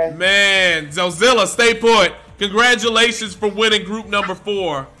 Okay. Man, so Zilla, stay put. Congratulations for winning group number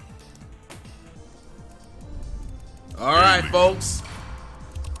 4. All right, folks.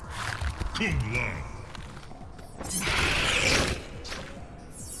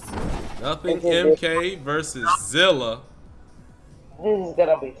 NothingMK versus Zilla. This is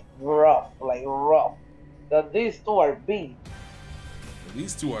gonna be rough, like rough. These two are beat.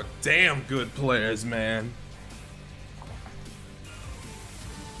 These two are damn good players, man.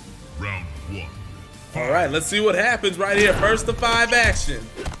 Round 1. All right, let's see what happens right here. First to 5 action.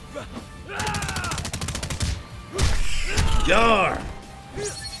 Yar.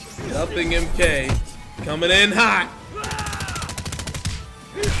 NothingMK coming in hot.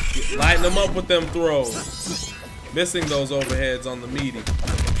 Lighten them up with them throws. Missing those overheads on the meaty.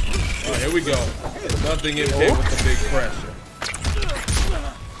 All right, here we go. NothingMK with the big pressure.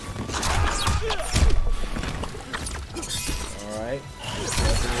 All right.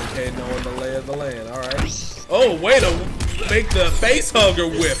 NothingMK knowing the lay of the land. All right. Oh, way to make the face hugger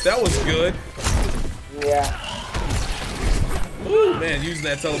whip. That was good. Yeah. Ooh, man, using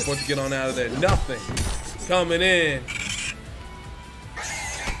that teleport to get on out of there. Nothing. Coming in.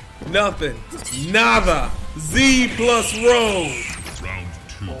 Nothing. Nada. Z plus Rose Round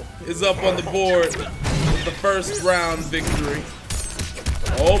 2. is up on the board with the first round victory.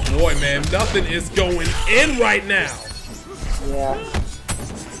 Oh boy, man. Nothing is going in right now. Yeah.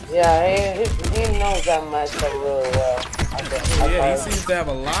 Yeah, he knows that matchup really well. Yeah, he seems to have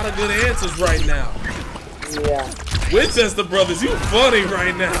a lot of good answers right now. Yeah. Winchester Brothers, you funny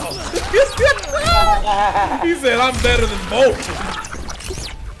right now. He said, I'm better than both.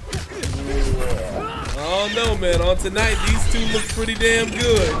 Oh no, man. On tonight, these two look pretty damn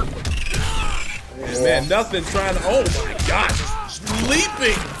good. And man, Nothing trying to, oh my gosh,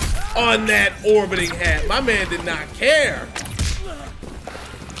 leaping on that orbiting hat. My man did not care.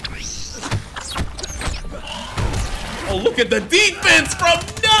 Oh, look at the defense from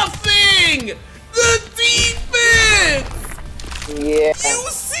Nothing! The defense! Yeah. You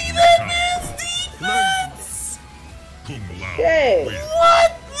see that man's defense? Hey.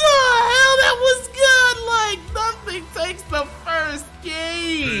 What the hell? That was good! Like, Nothing takes the first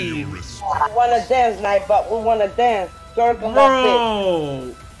game! We wanna dance, Nightbot. We wanna dance. Circle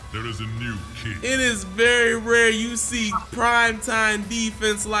Bro! There is a new king. It is very rare you see primetime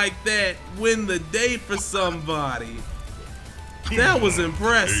defense like that win the day for somebody. That was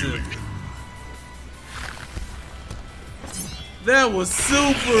impressive. That was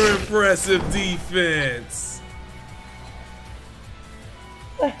super impressive defense.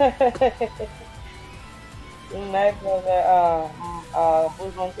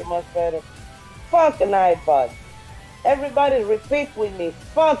 BoostMonkey much better. Fuck Nightbot. Everybody repeat with me.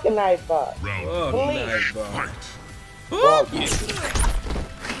 Fuck Nightbot. Round Fuck Nightbot. fight. Fuck it.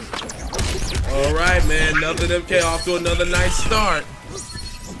 All right, man. NothingMK off to another nice start.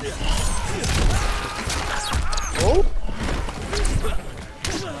 Oh.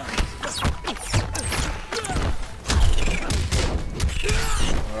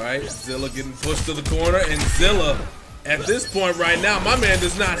 All right, Zilla getting pushed to the corner, and Zilla, at this point right now, my man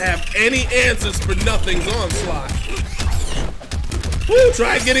does not have any answers for Nothing's onslaught. Woo,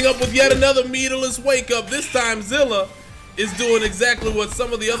 try getting up with yet another meterless wake up. This time, Zilla is doing exactly what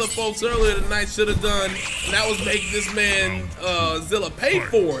some of the other folks earlier tonight should have done, and that was make this man, Zilla, pay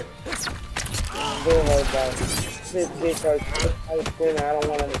for it. I don't want to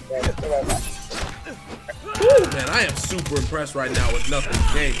understand. Woo, man, I am super impressed right now with Nothing's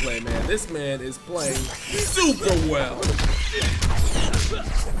gameplay, man. This man is playing super well.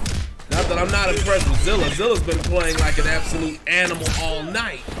 Not that I'm not impressed with Zilla. Zilla's been playing like an absolute animal all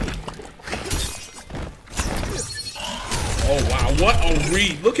night. Oh, wow, what a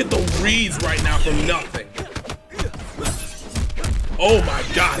read. Look at the reads right now from Nothing. Oh, my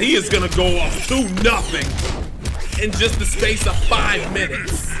God, he is going to go off 2-0 in just the space of 5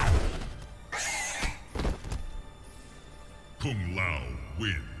 minutes.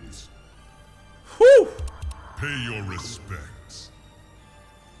 Pay your respects.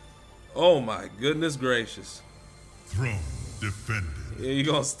 Oh my goodness gracious. Throne defended. Yeah, you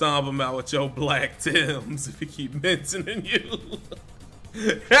gonna stomp him out with your black Tims if he keep mentioning you.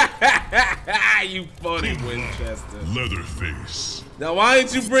 You funny, Winchester. Leatherface. Now why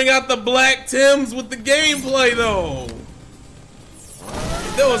didn't you bring out the black Tims with the gameplay though?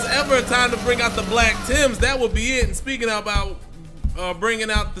 If there was ever a time to bring out the black Tims, that would be it. And speaking about bringing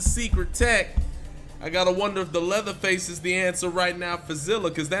out the secret tech, I gotta wonder if the Leatherface is the answer right now for Zilla,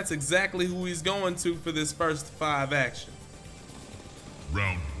 because that's exactly who he's going to for this first 5 action.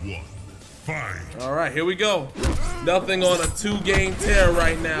 Round 1. Fight. All right, here we go. Nothing on a 2-game tear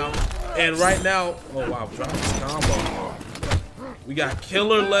right now. And right now, oh wow, drop this combo. We got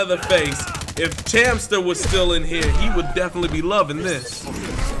Killer Leatherface. If Champster was still in here, he would definitely be loving this.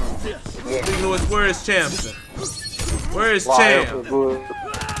 Speaking of which, where is Champster? Where is Cham?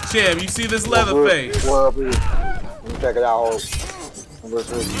 Cham, you see this Leatherface? Let me check it out.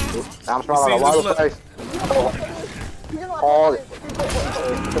 I'm trying to Leatherface. All it.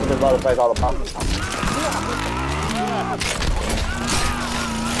 Leatherface all about.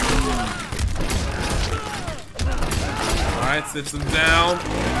 Alright, sits him down.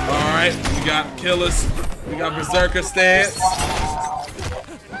 Alright, we got Killers. We got Berserker stance.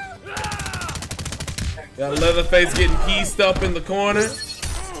 Got Leatherface getting pieced up in the corner.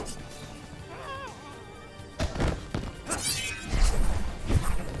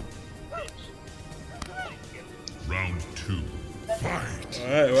 Round 2. Fight.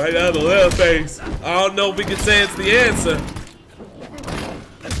 Alright, right now the Leatherface. I don't know if we can say it's the answer.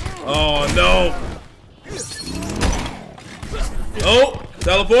 Oh no. Oh,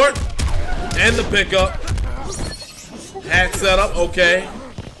 teleport. And the pickup. Hack setup, okay.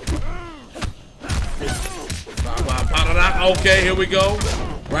 Okay, here we go.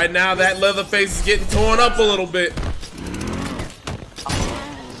 Right now that Leatherface is getting torn up a little bit.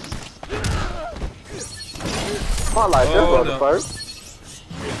 I like this Leatherface.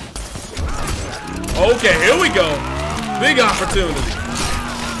 Okay, here we go. Big opportunity.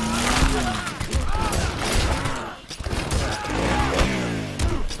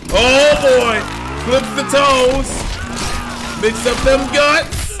 Oh boy. Flips the toes. Mix up them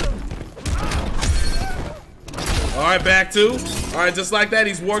guts. Alright, back 2. Alright, just like that,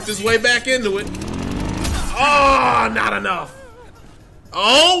 he's worked his way back into it. Oh, not enough.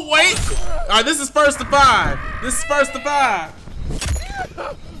 Oh, wait. Alright, this is first to 5. This is first to 5.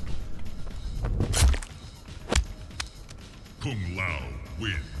 Kung Lao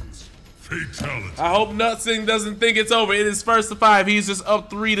wins. Fatality. I hope Nutsing doesn't think it's over. It is first to 5. He's just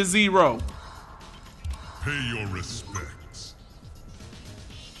up 3-0. Pay your respects.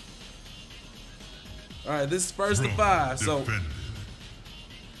 Alright, this is first to 5. So, Defended.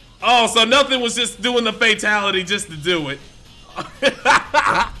 oh, so nothing was just doing the fatality just to do it.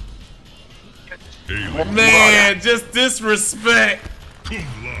 Man, just disrespect. Kung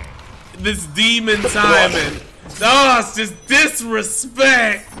Lao. This demon timing. Oh, it's just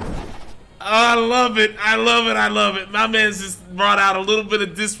disrespect. I love it. I love it. I love it. My man's just brought out a little bit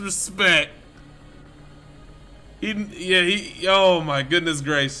of disrespect. Oh my goodness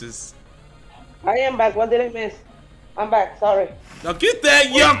gracious. I am back. What did I miss? I'm back. Sorry. Now get that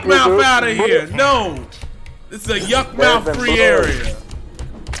yuck mouth out of here. No. This is a yuck mouth free area.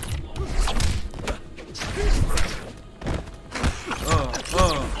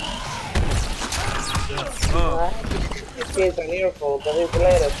 Kids are earful, but it's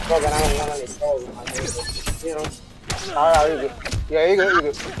later. Fuck, I don't want any calls. You know. Alright, you good. Yeah, you good, you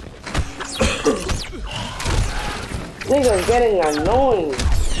good. Niggas getting annoying.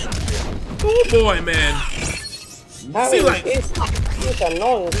 Oh boy, man. See, like, it's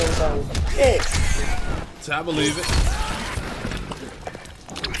annoying sometimes. Shit. I believe it.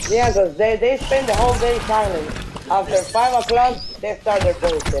 Yeah, because they spend the whole day silent. After 5 o'clock, they start their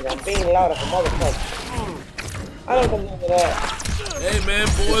bullshit and being loud as a motherfucker. I don't believe that. Hey man,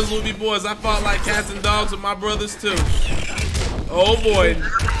 boys will be boys. I fought like cats and dogs with my brothers too. Oh boy.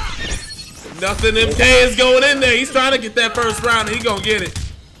 NothingMK is going in there. He's trying to get that first round and he gonna get it.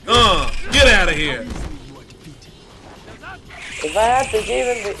 Get out of here. If I have to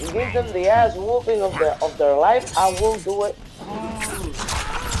give them the ass whooping of their life, I will do it.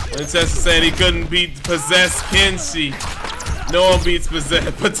 Winchester said he couldn't beat possessed Kenshi. No one beats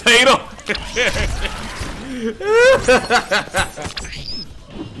possessed potato.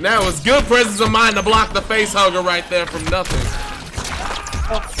 That was good presence of mind to block the face hugger right there from nothing.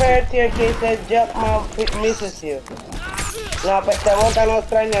 A fair tier que says Jack Mount misses you. No, peste boca no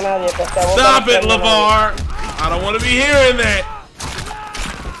extraña a nadie. Stop it, LeVar. I don't want to be hearing that.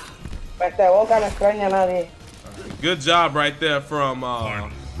 Peste boca no extraña a nadie. Good job right there from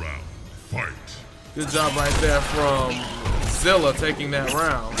Final round. Fight. good job right there from Zilla taking that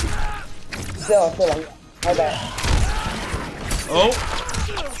round. Zilla, my bad. Oh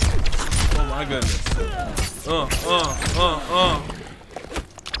my goodness.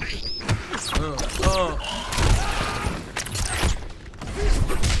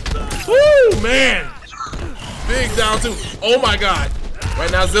 Woo, man. Big down two. Oh my God.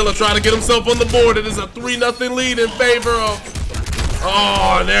 Right now Zilla trying to get himself on the board. It is a 3-0 lead in favor of.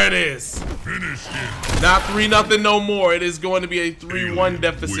 Oh, there it is. Finish him. Not 3-0 no more. It is going to be a 3-1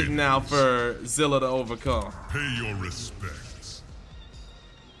 deficit now for Zilla to overcome. Pay your respects.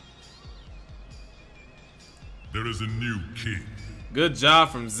 There is a new king. Good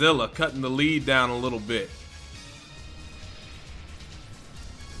job from Zilla, cutting the lead down a little bit.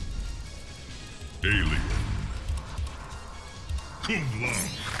 Alien. Cum laude.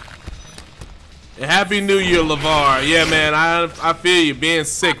 And Happy New Year, LeVar. Yeah, man, I feel you. Being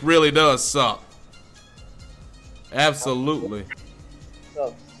sick really does suck. Absolutely.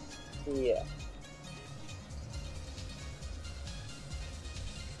 So, yeah.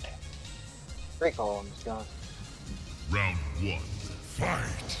 Recall on this gun. Round 1.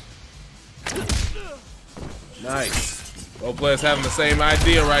 Fight. Nice. Both players having the same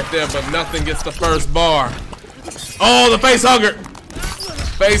idea right there, but nothing gets the first bar. Oh, the face hugger.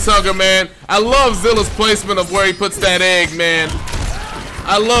 Face hugger, man. I love Zilla's placement of where he puts that egg, man.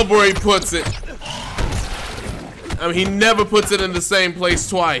 I love where he puts it. I mean, he never puts it in the same place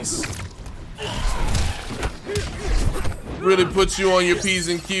twice. Really puts you on your P's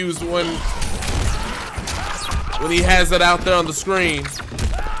and Q's when he has it out there on the screen.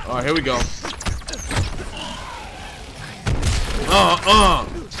 All right, here we go. All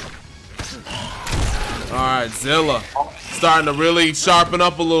right, Zilla starting to really sharpen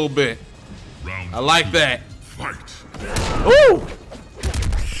up a little bit. I like that. Fight. Woo!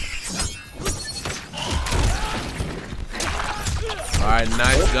 All right,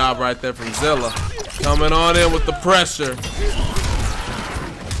 nice job right there from Zilla. Coming on in with the pressure.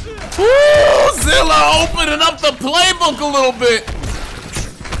 Woo! Zilla opening up the playbook a little bit.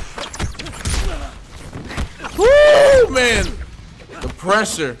 Woo, man. The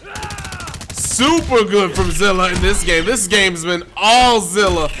pressure. Super good from Zilla in this game. This game's been all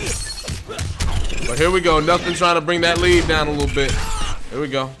Zilla. But here we go. Nothing trying to bring that lead down a little bit. Here we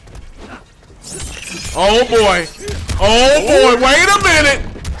go. Oh boy. Oh boy. Wait a minute.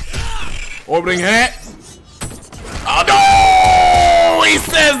 Orbiting hat. Oh no! He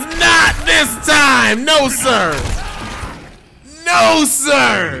says not this time. No, sir. No,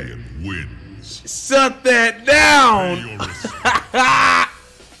 sir. Wins. Shut that down. Pay your respects.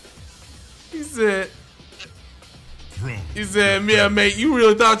 He said, yeah, mate, you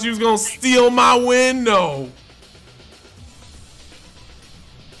really thought you was gonna steal my win? No.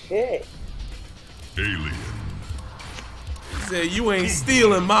 Shit. Alien. He said, you ain't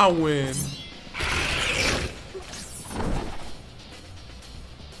stealing my win.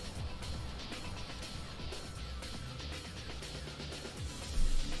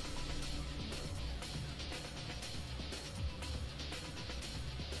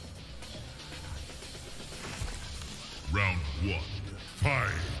 Round 1.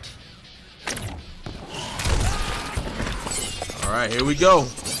 Fight. All right, here we go.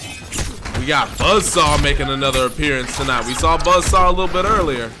 We got Buzzsaw making another appearance tonight. We saw Buzzsaw a little bit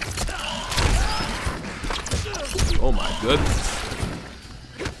earlier. Oh my goodness.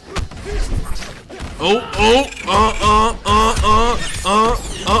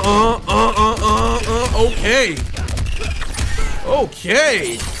 Okay.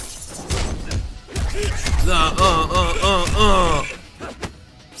 Okay.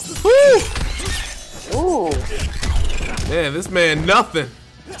 Woo. Ooh. Man, this man nothing.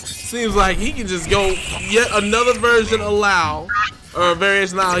 Seems like he can just go yet another version allow, or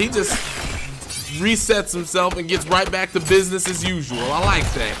variation allow. He just resets himself and gets right back to business as usual. I like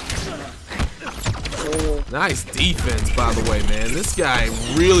that. Nice defense, by the way, man. This guy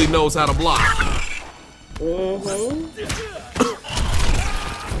really knows how to block. Oh,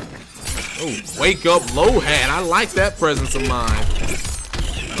 wake up low hat. I like that presence of mind.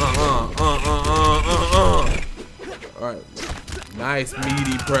 All right. Nice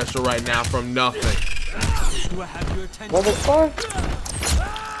meaty pressure right now from Nothing. Do I have your attention? What the fuck?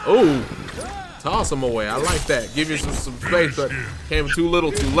 Oh, toss him away. I like that. Give you some space, but came too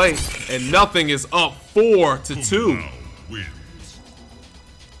little too late. And Nothing is up 4-2. Wins.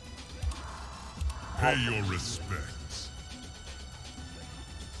 Pay your respects.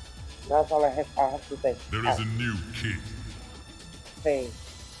 That's all I have to say. There is a new king. Hey.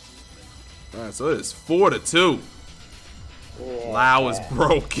 All right, so it is 4-2. Yeah. Lao is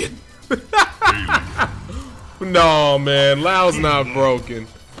broken. No, man, Lao's not broken.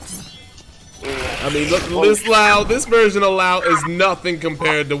 I mean, look, this version of Lao is nothing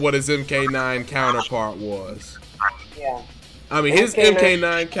compared to what his MK9 counterpart was. Yeah. I mean, his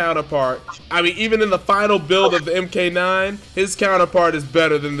MK9 counterpart, I mean, even in the final build of the MK9, his counterpart is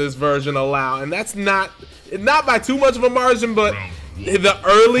better than this version of Lao. And that's not by too much of a margin, but the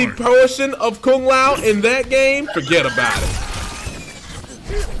early portion of Kung Lao in that game, forget about it.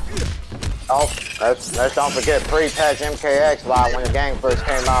 Oh, let's don't forget pre-patch MKX Lao when the game first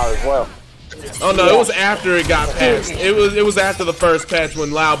came out as well. Oh no, it was after it got patched. It was after the first patch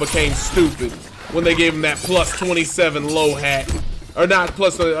when Lao became stupid. When they gave him that plus 27 low hat. Or not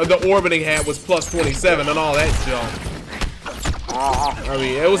plus, the orbiting hat was plus 27 and all that junk. I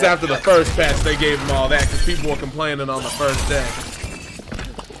mean, it was after the first patch they gave him all that because people were complaining on the first day.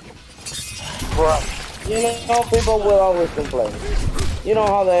 Well, you know, people will always complain. You know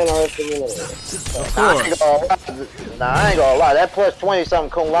how the NRS community is. Of I course. ain't gonna lie. That plus 20 something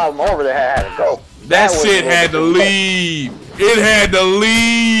Kung Lao over there had to go. That shit had to leave. It had to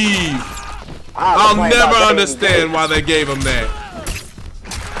leave. I'll never understand why they gave him that.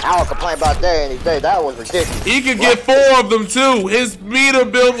 I don't complain about that any day. That was ridiculous. He could get 4 of them too. His meter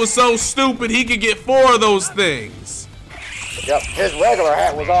build was so stupid he could get 4 of those things. Yep, his regular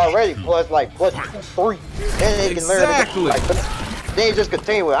hat was already plus 3. Then he can Exactly. then he just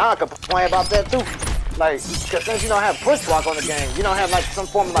continue with. I don't complain about that too. Like, cause since you don't have push block on the game, you don't have like some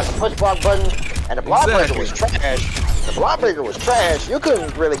form of like a push block button, and the block breaker was trash. The block breaker was trash. You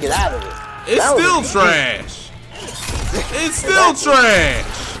couldn't really get out of it. It's still trash. It's still trash.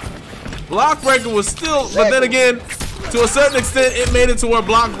 Block breaker was still, but then again, to a certain extent, it made it to where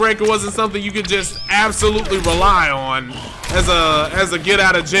block breaker wasn't something you could just absolutely rely on as a get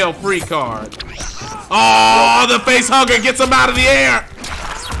out of jail free card. Oh, the face hugger gets him out of the air.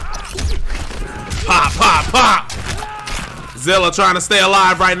 Pop, pop, pop. Zilla trying to stay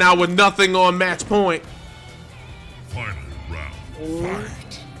alive right now with nothing on match point. Final round.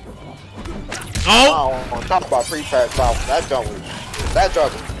 Oh! On top about pre-patch Lao, that junk was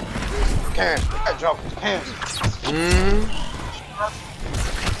cancer. That junk was cancer.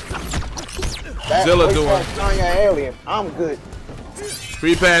 Zilla doing Tanya Alien. I'm good.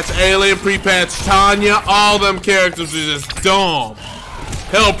 pre-patch Alien, pre-patch Tanya, all them characters are just dumb.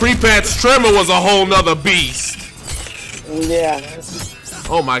 Hell, pre-patch Tremor was a whole nother beast. Yeah.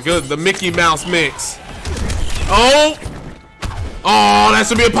 Oh my god, the Mickey Mouse mix. Oh! Oh, that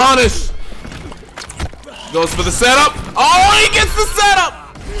should be a punish. Goes for the setup. Oh, he gets the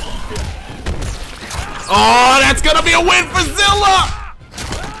setup. Oh, that's gonna be a win for Zilla.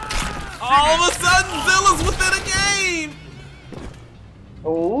 All of a sudden, Zilla's within a game.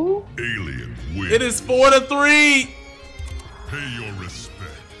 Ooh. Alien win. It is 4-3. Pay your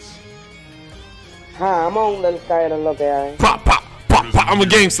respects. I'm on the side and look at it. Pop, pop, pop, pop. I'm a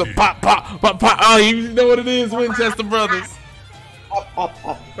gangster. Pop, pop, pop, pop. Oh, you know what it is, Winchester Brothers.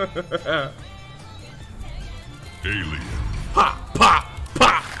 Alien. Pop, pop,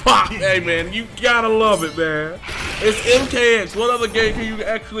 pop, pop. Hey, man, you gotta love it, man. It's MKX. What other game can you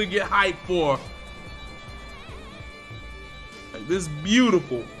actually get hyped for? Like, this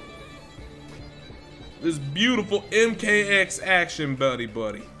beautiful MKX action, buddy.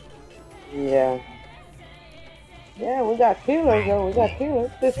 Yeah. Yeah, we got killers, though. We got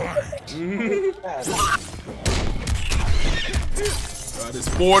killers. It's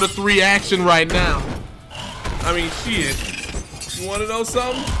 4-3 action right now. I mean, shit. You want to know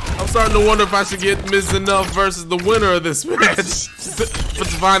something? I'm starting to wonder if I should get Ms. Enough versus the winner of this match to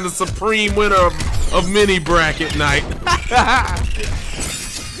find the supreme winner of mini bracket night. I'm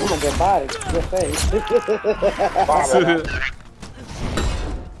gonna get bodied. Good face.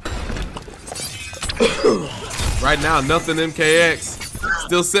 Right now, nothing MKX.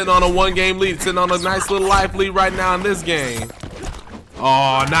 Still sitting on a 1-game lead, sitting on a nice little life lead right now in this game.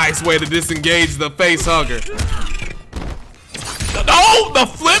 Oh, nice way to disengage the face hugger. Oh, the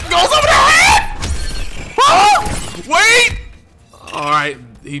flip goes over the head! Oh, wait! All right,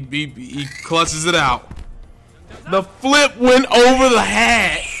 he clutches it out. The flip went over the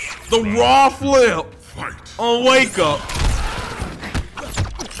hat. The raw flip on wake up.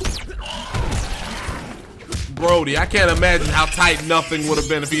 Brody, I can't imagine how tight nothing would have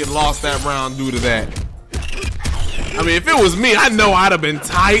been if he had lost that round due to that. I mean, if it was me, I know I'd have been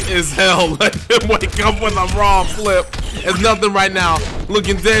tight as hell. Let him wake up with a raw flip. There's nothing right now.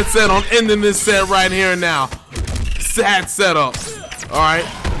 Looking dead set on ending this set right here and now. Sad setup. All right,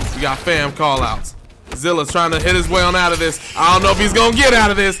 we got fam call-outs. Zilla's trying to hit his way on out of this. I don't know if he's gonna get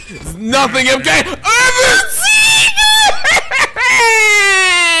out of this. It's NothingMK.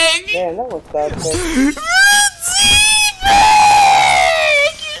 Man, that was tough.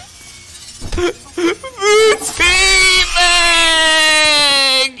 The teabag!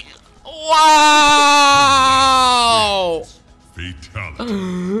 Wow!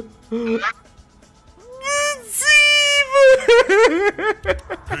 Fatality.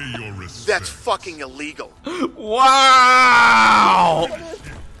 Pay your respect. That's fucking illegal. Wow!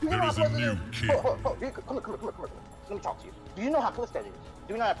 There is a new king. Come here. Let me talk to you. Do you know how close that is?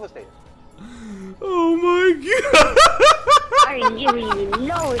 Do you know how close that is? Oh my god! I ain't giving you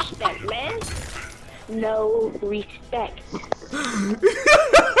no respect, man. No respect. The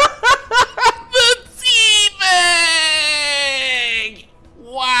teabag!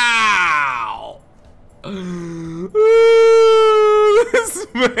 Wow! This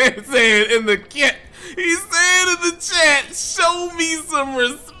man saying in the chat, he's saying in the chat, show me some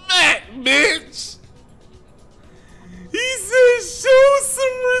respect, bitch! He said, show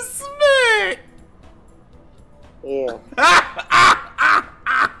some respect! Yeah.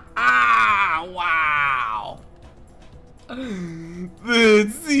 Wow! The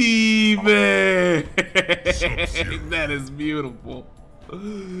teabag! That is beautiful.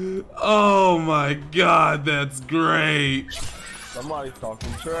 Oh my god, that's great. Somebody's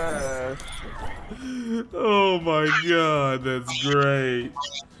talking trash. Oh my god, that's great.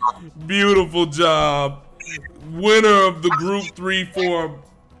 Beautiful job. Winner of the Group 3-4.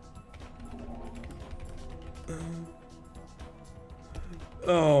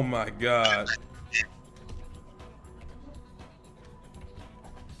 Oh my god.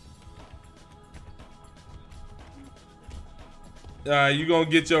 You gonna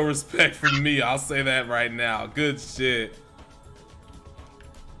get your respect from me. I'll say that right now. Good shit.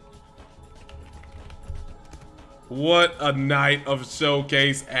 What a night of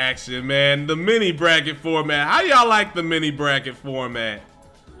showcase action, man. The mini bracket format. How y'all like the mini bracket format?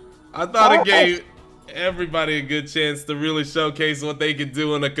 I thought it gave everybody a good chance to really showcase what they could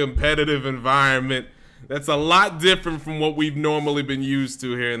do in a competitive environment. That's a lot different from what we've normally been used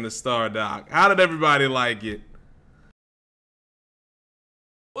to here in the StarDock. How did everybody like it?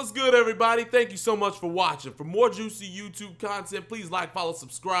 What's good, everybody? Thank you so much for watching. For more juicy YouTube content, please like, follow,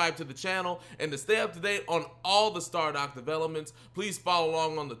 subscribe to the channel. And to stay up to date on all the StarDock developments, please follow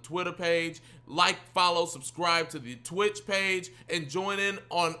along on the Twitter page, like, follow, subscribe to the Twitch page, and join in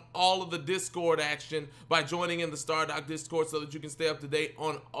on all of the Discord action by joining in the StarDock Discord so that you can stay up to date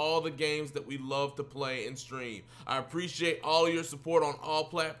on all the games that we love to play and stream. I appreciate all your support on all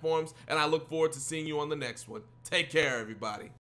platforms, and I look forward to seeing you on the next one. Take care, everybody.